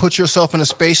being able to put yourself in a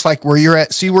space like where you're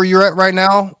at. See where you're at right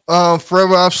now,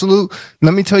 Forever Absolute.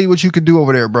 Let me tell you what you could do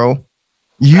over there, bro.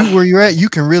 Where you're at, you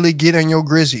can really get in your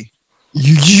grizzy.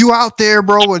 You out there,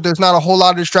 bro, where there's not a whole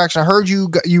lot of distraction. I heard you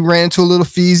ran into a little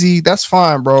feezy. That's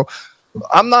fine, bro.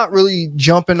 I'm not really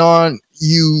jumping on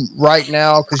you right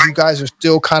now because you guys are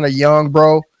still kind of young,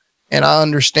 bro. And I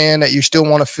understand that you still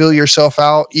want to feel yourself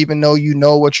out, even though you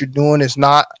know what you're doing is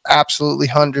not absolutely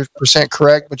 100%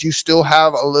 correct. But you still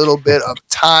have a little bit of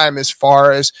time as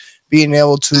far as being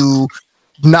able to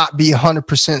not be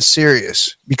 100%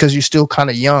 serious because you're still kind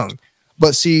of young.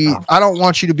 But see, I don't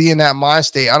want you to be in that mind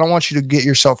state. I don't want you to get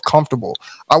yourself comfortable.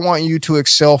 I want you to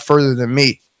excel further than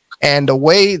me. And the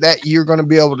way that you're going to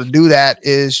be able to do that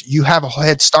is you have a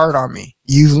head start on me.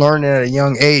 You've learned it at a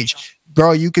young age.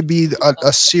 Bro, you could be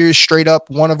a serious, straight up,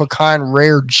 one of a kind,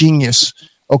 rare genius,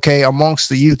 okay, amongst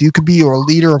the youth. You could be a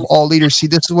leader of all leaders. See,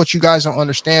 this is what you guys don't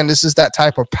understand. This is that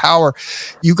type of power.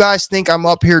 You guys think I'm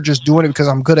up here just doing it because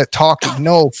I'm good at talking.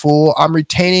 No, fool. I'm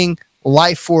retaining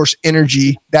life force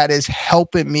energy that is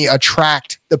helping me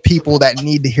attract the people that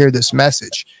need to hear this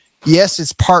message. Yes,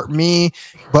 it's part me,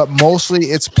 but mostly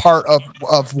it's part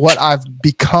of what I've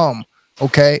become,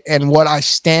 okay, and what I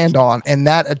stand on, and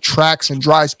that attracts and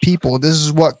drives people. This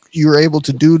is what you're able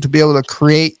to do to be able to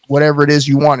create whatever it is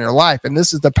you want in your life, and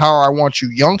this is the power I want you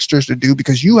youngsters to do,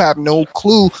 because you have no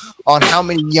clue on how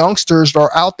many youngsters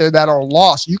are out there that are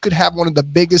lost. You could have one of the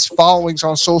biggest followings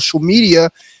on social media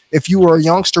if you were a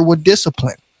youngster with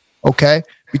discipline, okay?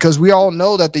 Because we all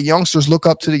know that the youngsters look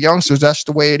up to the youngsters. That's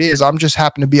the way it is. I'm just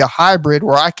happen to be a hybrid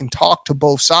where I can talk to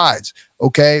both sides,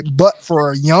 okay? But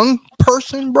for a young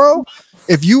person, bro,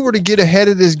 if you were to get ahead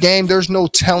of this game, there's no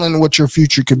telling what your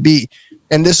future could be.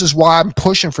 And this is why I'm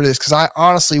pushing for this, because I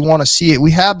honestly want to see it.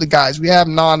 We have the guys. We have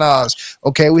Nanas.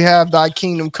 Okay, we have Thy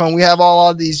Kingdom Come. We have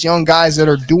all of these young guys that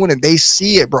are doing it. They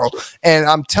see it, bro. And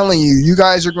I'm telling you, you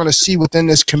guys are going to see within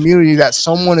this community that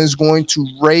someone is going to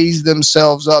raise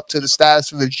themselves up to the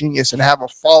status of a genius and have a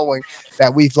following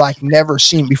that we've like never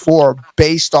seen before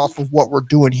based off of what we're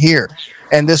doing here.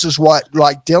 And this is what,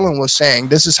 like Dylan was saying,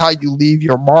 this is how you leave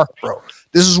your mark, bro.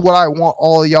 This is what I want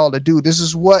all of y'all to do. This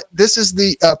is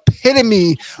the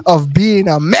epitome of being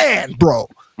a man, bro.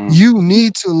 You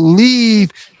need to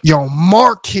leave your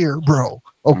mark here, bro.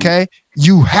 Okay?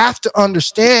 You have to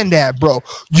understand that, bro.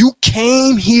 You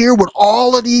came here with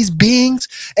all of these beings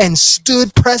and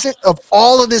stood present of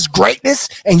all of this greatness,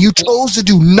 and you chose to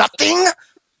do nothing?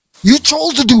 You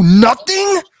chose to do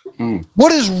nothing?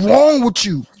 What is wrong with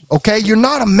you? Okay? You're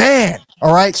not a man.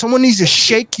 All right. Someone needs to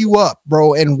shake you up,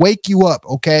 bro, and wake you up.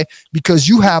 Okay. Because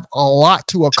you have a lot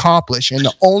to accomplish. And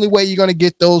the only way you're going to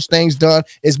get those things done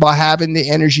is by having the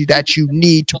energy that you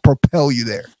need to propel you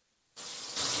there.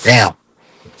 Damn.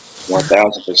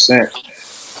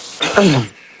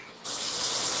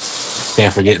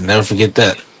 1000%. Never forget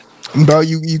that. Bro,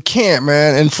 you can't,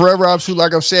 man. And forever absolute,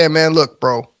 like I've said, man, look,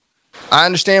 bro. I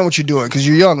understand what you're doing because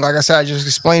you're young. Like I said, I just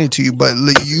explained it to you, but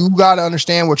you got to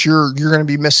understand what you're going to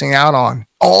be missing out on.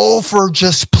 All for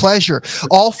just pleasure,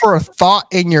 all for a thought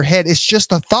in your head. It's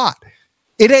just a thought.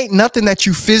 It ain't nothing that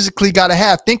you physically got to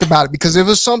have. Think about it, because if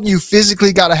it's something you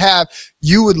physically got to have,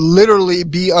 you would literally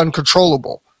be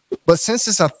uncontrollable. But since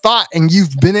it's a thought and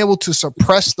you've been able to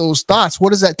suppress those thoughts,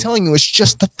 what is that telling you? It's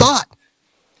just a thought.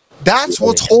 That's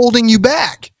what's holding you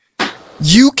back.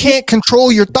 You can't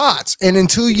control your thoughts. And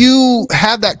until you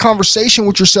have that conversation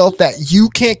with yourself that you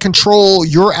can't control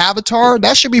your avatar,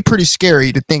 that should be pretty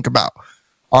scary to think about.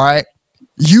 All right.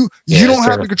 You don't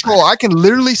have the control. I can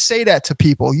literally say that to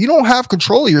people. You don't have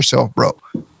control of yourself, bro.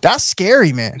 That's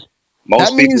scary, man.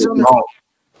 Most people don't.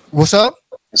 What's up?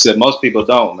 I said most people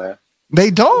don't, man.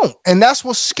 They don't. And that's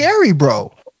what's scary,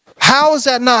 bro. How is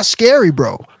that not scary,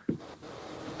 bro?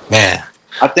 Man.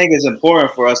 I think it's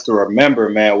important for us to remember,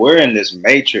 man, we're in this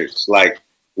matrix. Like,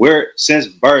 since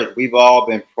birth, we've all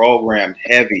been programmed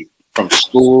heavy from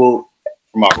school,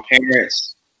 from our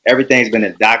parents. Everything's been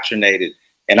indoctrinated.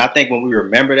 And I think when we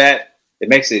remember that, it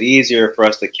makes it easier for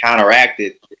us to counteract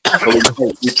it. So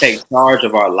we take charge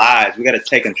of our lives. We got to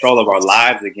take control of our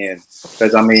lives again.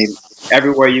 Because, I mean,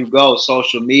 everywhere you go,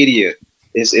 social media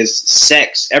is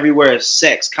sex. Everywhere is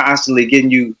sex, constantly getting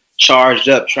you charged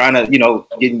up, trying to,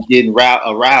 getting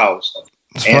aroused.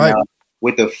 That's and right.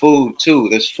 With the food too,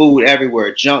 there's food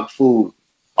everywhere, junk food.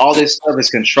 All this stuff is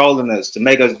controlling us to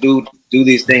make us do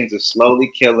these things to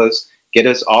slowly kill us, get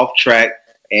us off track,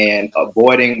 and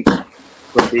avoiding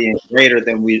from being greater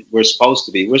than we're supposed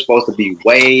to be. We're supposed to be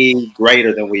way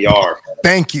greater than we are.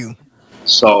 Thank you.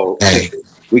 So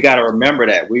we got to remember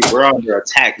that we're under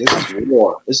attack. This is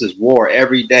war. This is war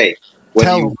every day,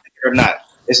 whether you like it or not.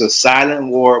 It's a silent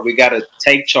war. We got to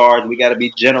take charge. We got to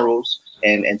be generals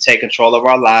and take control of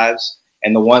our lives.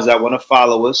 And the ones that want to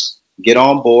follow us, get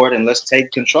on board and let's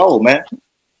take control, man.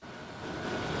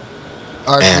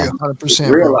 I agree 100%. It's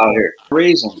real out here.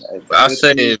 Reason. I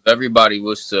say if everybody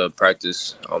was to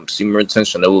practice semen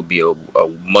retention, it would be a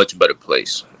much better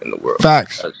place in the world.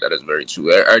 Facts. That is very true.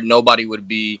 Nobody would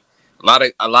be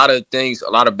a lot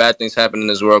of bad things happen in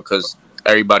this world because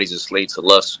everybody's a slave to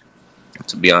lust.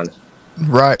 To be honest.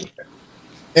 Right.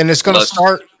 And it's gonna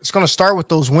start with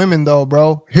those women though,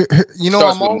 bro.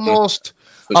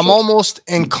 I'm almost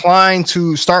inclined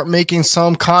to start making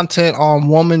some content on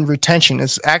woman retention.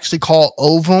 It's actually called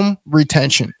ovum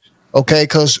retention. Okay,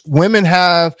 because women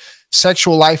have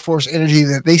sexual life force energy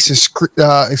that they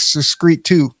excrete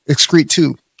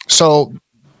too. So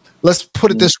let's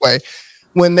put it this way.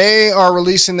 When they are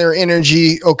releasing their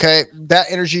energy, okay, that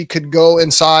energy could go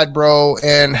inside, bro,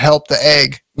 and help the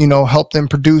egg, help them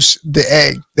produce the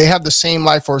egg. They have the same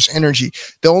life force energy.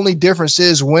 The only difference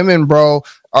is women, bro,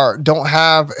 don't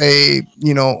have a,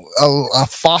 you know, a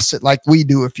faucet like we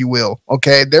do, if you will.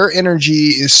 Okay, their energy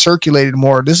is circulated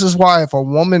more. This is why if a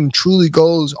woman truly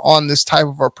goes on this type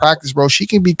of a practice, bro, she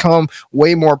can become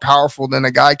way more powerful than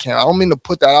a guy can. I don't mean to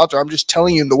put that out there. I'm just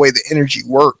telling you the way the energy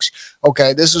works.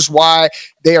 Okay, this is why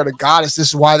they are the goddess. This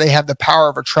is why they have the power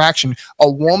of attraction.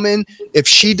 A woman, if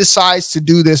she decides to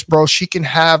do this, bro, she can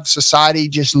have society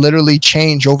just literally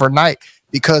change overnight,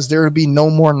 because there would be no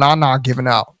more nana given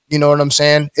out. You know what I'm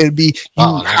saying? It'd be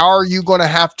you. How are you going to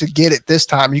have to get it this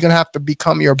time? You're going to have to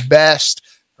become your best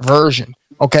version.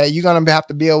 Okay. You're going to have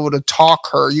to be able to talk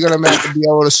her. You're going to have to be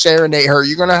able to serenade her.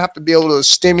 You're going to have to be able to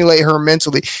stimulate her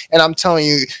mentally. And I'm telling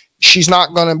you, she's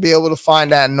not going to be able to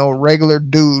find that in no regular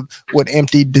dude with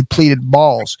empty, depleted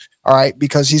balls. All right.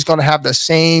 Because he's going to have the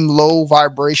same low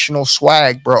vibrational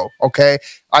swag, bro. Okay.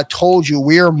 I told you,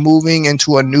 we are moving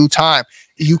into a new time.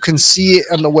 You can see it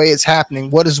in the way it's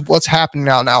happening. What's happening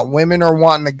now? Now, women are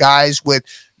wanting the guys with,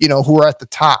 you know, who are at the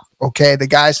top. Okay. The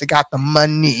guys that got the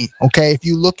money. Okay. If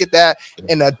you look at that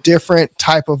in a different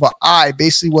type of an eye,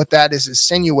 basically what that is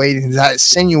insinuating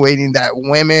that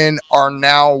women are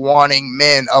now wanting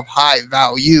men of high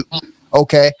value.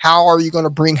 Okay, how are you going to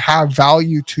bring high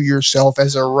value to yourself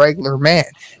as a regular man?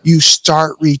 You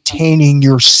start retaining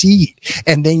your seed,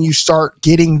 and then you start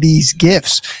getting these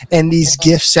gifts, and these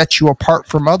gifts set you apart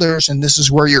from others, and this is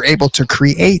where you're able to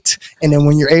create. And then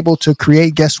when you're able to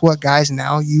create, guess what, guys?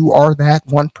 Now you are that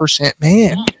 1%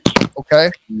 man.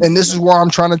 Okay, and this is where I'm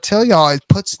trying to tell y'all, it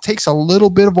takes a little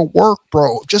bit of a work,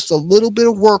 bro. Just a little bit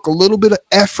of work, a little bit of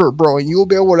effort, bro, and you'll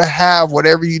be able to have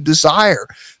whatever you desire.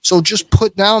 So just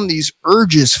put down these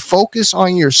urges, focus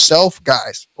on yourself,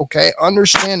 guys. Okay,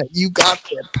 understand that you got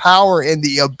the power and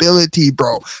the ability,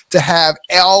 bro, to have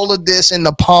all of this in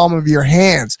the palm of your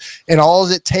hands, and all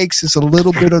it takes is a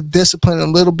little bit of discipline, a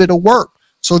little bit of work.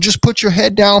 So just put your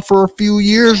head down for a few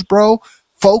years, bro.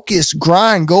 Focus,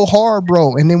 grind, go hard,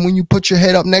 bro. And then when you put your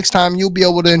head up next time, you'll be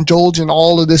able to indulge in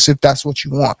all of this if that's what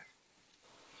you want.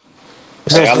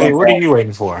 Hey, what are you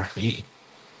waiting for?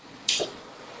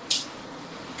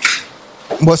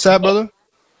 What's that, brother?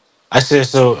 I said,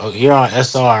 so you're on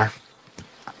SR.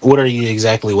 What are you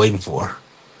exactly waiting for?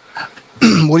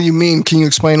 What do you mean? Can you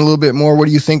explain a little bit more? What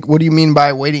do you think? What do you mean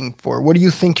by waiting for? What do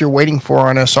you think you're waiting for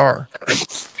on SR?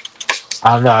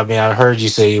 I don't know. I mean, I heard you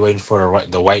say you're waiting for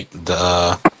the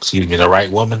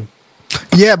right woman.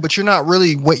 Yeah, but you're not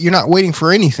really you're not waiting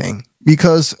for anything,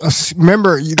 because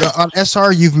remember, on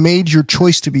SR you've made your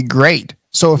choice to be great.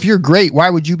 So if you're great,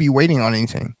 why would you be waiting on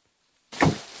anything?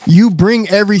 You bring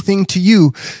everything to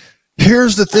you.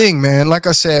 Here's the thing, man. Like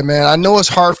I said, man, I know it's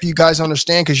hard for you guys to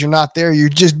understand because you're not there. You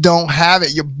just don't have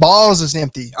it. Your balls is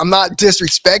empty. I'm not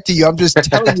disrespecting you. I'm just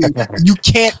telling you, you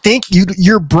can't think.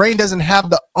 Your brain doesn't have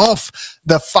the oomph,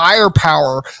 the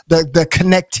firepower, the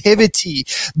connectivity,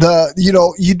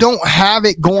 you don't have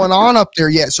it going on up there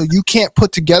yet. So you can't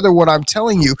put together what I'm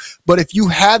telling you. But if you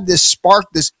had this spark,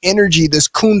 this energy, this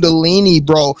kundalini,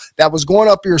 bro, that was going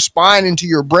up your spine into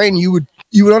your brain, you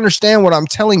would understand what I'm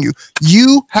telling you.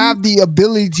 You have the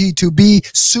ability to be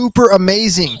super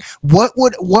amazing. Why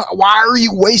are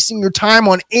you wasting your time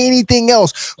on anything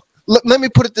else? Let me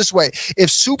put it this way. If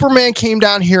Superman came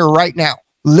down here right now,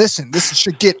 listen, this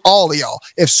should get all of y'all.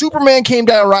 If Superman came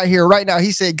down right here, right now,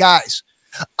 he said, guys,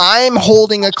 I am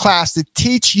holding a class to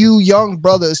teach you young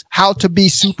brothers how to be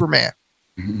Superman.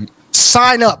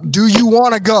 Sign up. Do you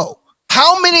want to go?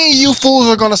 How many of you fools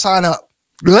are going to sign up?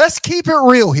 Let's keep it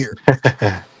real here.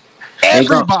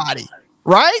 Everybody,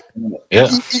 right? Yeah.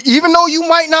 Even though you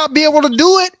might not be able to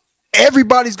do it,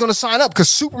 everybody's going to sign up because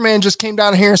Superman just came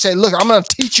down here and said, look, I'm going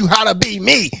to teach you how to be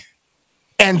me.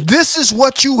 And this is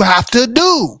what you have to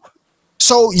do.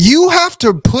 So you have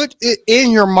to put it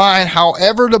in your mind,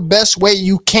 however, the best way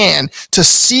you can to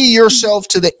see yourself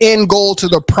to the end goal, to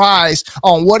the prize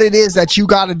on what it is that you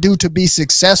got to do to be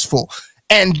successful.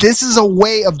 And this is a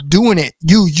way of doing it.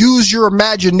 You use your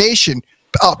imagination,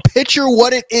 picture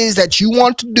what it is that you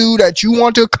want to do, that you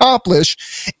want to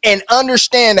accomplish, and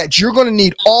understand that you're going to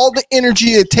need all the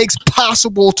energy it takes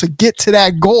possible to get to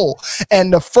that goal.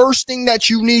 And the first thing that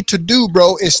you need to do,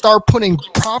 bro, is start putting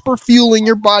proper fuel in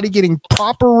your body, getting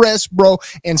proper rest, bro,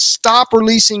 and stop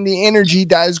releasing the energy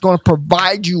that is going to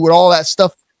provide you with all that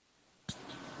stuff.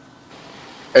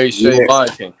 Hey,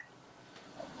 ShavedLionKing.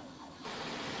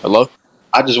 Hello?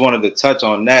 I just wanted to touch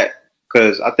on that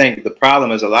because I think the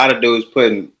problem is a lot of dudes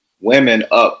putting women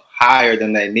up higher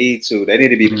than they need to. They need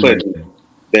to be putting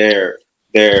their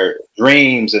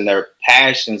dreams and their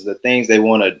passions, the things they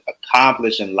want to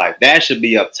accomplish in life. That should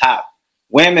be up top.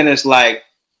 Women is like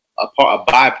a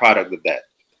byproduct of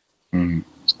that.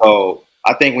 So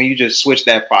I think when you just switch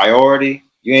that priority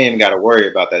you ain't even got to worry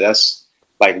about that. That's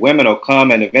like women will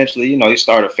come and eventually, you know, you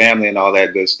start a family and all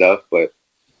that good stuff. But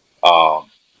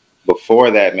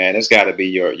before that, man, it's got to be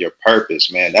your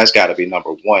purpose, man. That's got to be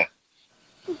number one.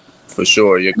 For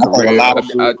sure, your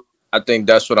career. I think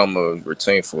that's what I'm gonna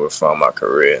retain for my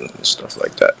career and stuff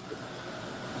like that.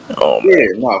 Oh man. Yeah,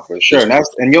 no, for sure.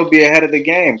 And you'll be ahead of the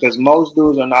game because most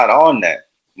dudes are not on that.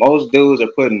 Most dudes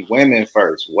are putting women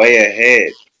first, way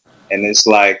ahead. And it's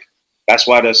like, that's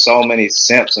why there's so many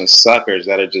simps and suckers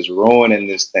that are just ruining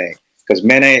this thing. Because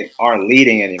men aren't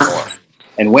leading anymore.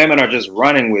 And women are just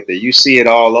running with it. You see it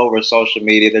all over social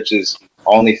media. They're just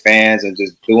OnlyFans and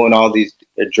just doing all these,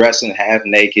 they're dressing half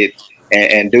naked.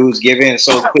 And dudes give in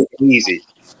so quick and easy.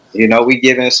 You know, we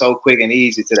give in so quick and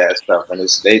easy to that stuff. And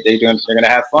they're going to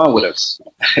have fun with us.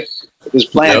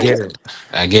 Just playing.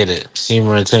 I get it. Semen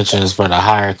retention is for the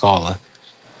higher calling.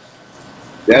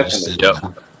 Definitely.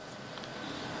 Yep.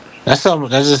 That's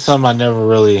just something I never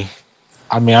really.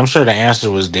 I mean, I'm sure the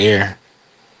answer was there,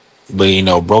 but you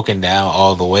know, broken down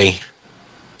all the way.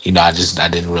 You know, I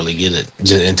didn't really get it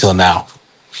just until now.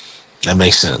 That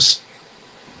makes sense.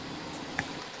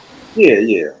 Yeah.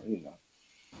 You know,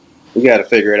 we got to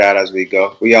figure it out as we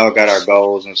go. We all got our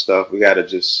goals and stuff. We got to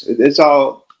just. It's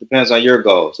all depends on your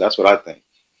goals. That's what I think.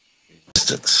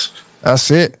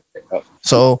 That's it.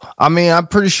 So, I mean, I'm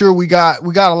pretty sure we got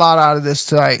a lot out of this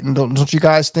tonight. And don't you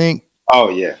guys think? Oh,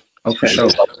 yeah. Oh, for sure.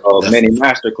 Mini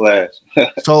masterclass.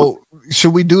 So,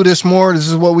 should we do this more? This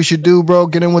is what we should do, bro.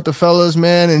 Get in with the fellas,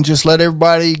 man, and just let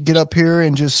everybody get up here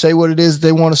and just say what it is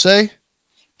they want to say.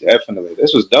 Definitely.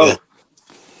 This was dope.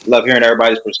 Love hearing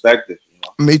everybody's perspective.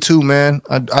 Me too, man.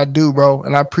 I do, bro.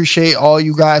 And I appreciate all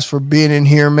you guys for being in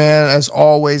here, man. As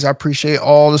always, I appreciate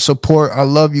all the support. I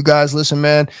love you guys. Listen,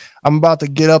 man, I'm about to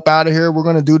get up out of here. We're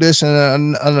going to do this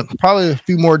in probably a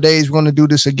few more days. We're going to do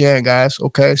this again, guys.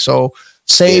 Okay, so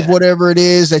save whatever it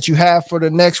is that you have for the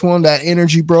next one, that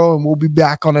energy, bro, and we'll be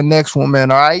back on the next one,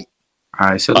 man. All right? All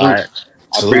right, salute.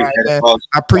 I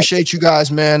appreciate you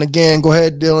guys, man. Again, go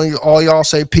ahead, Dylan. All y'all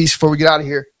say peace before we get out of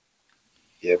here.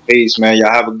 Yeah, peace, man. Y'all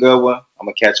have a good one. I'm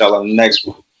going to catch y'all on the next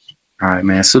one. All right,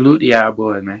 man. Salute y'all,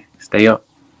 boys, man. Stay up.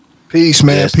 Peace,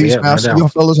 man. Peace, man. I'll see you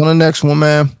fellas on the next one,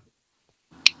 man.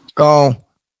 Go on.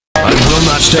 I will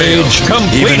not fail,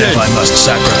 even if I must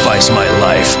sacrifice my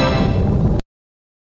life.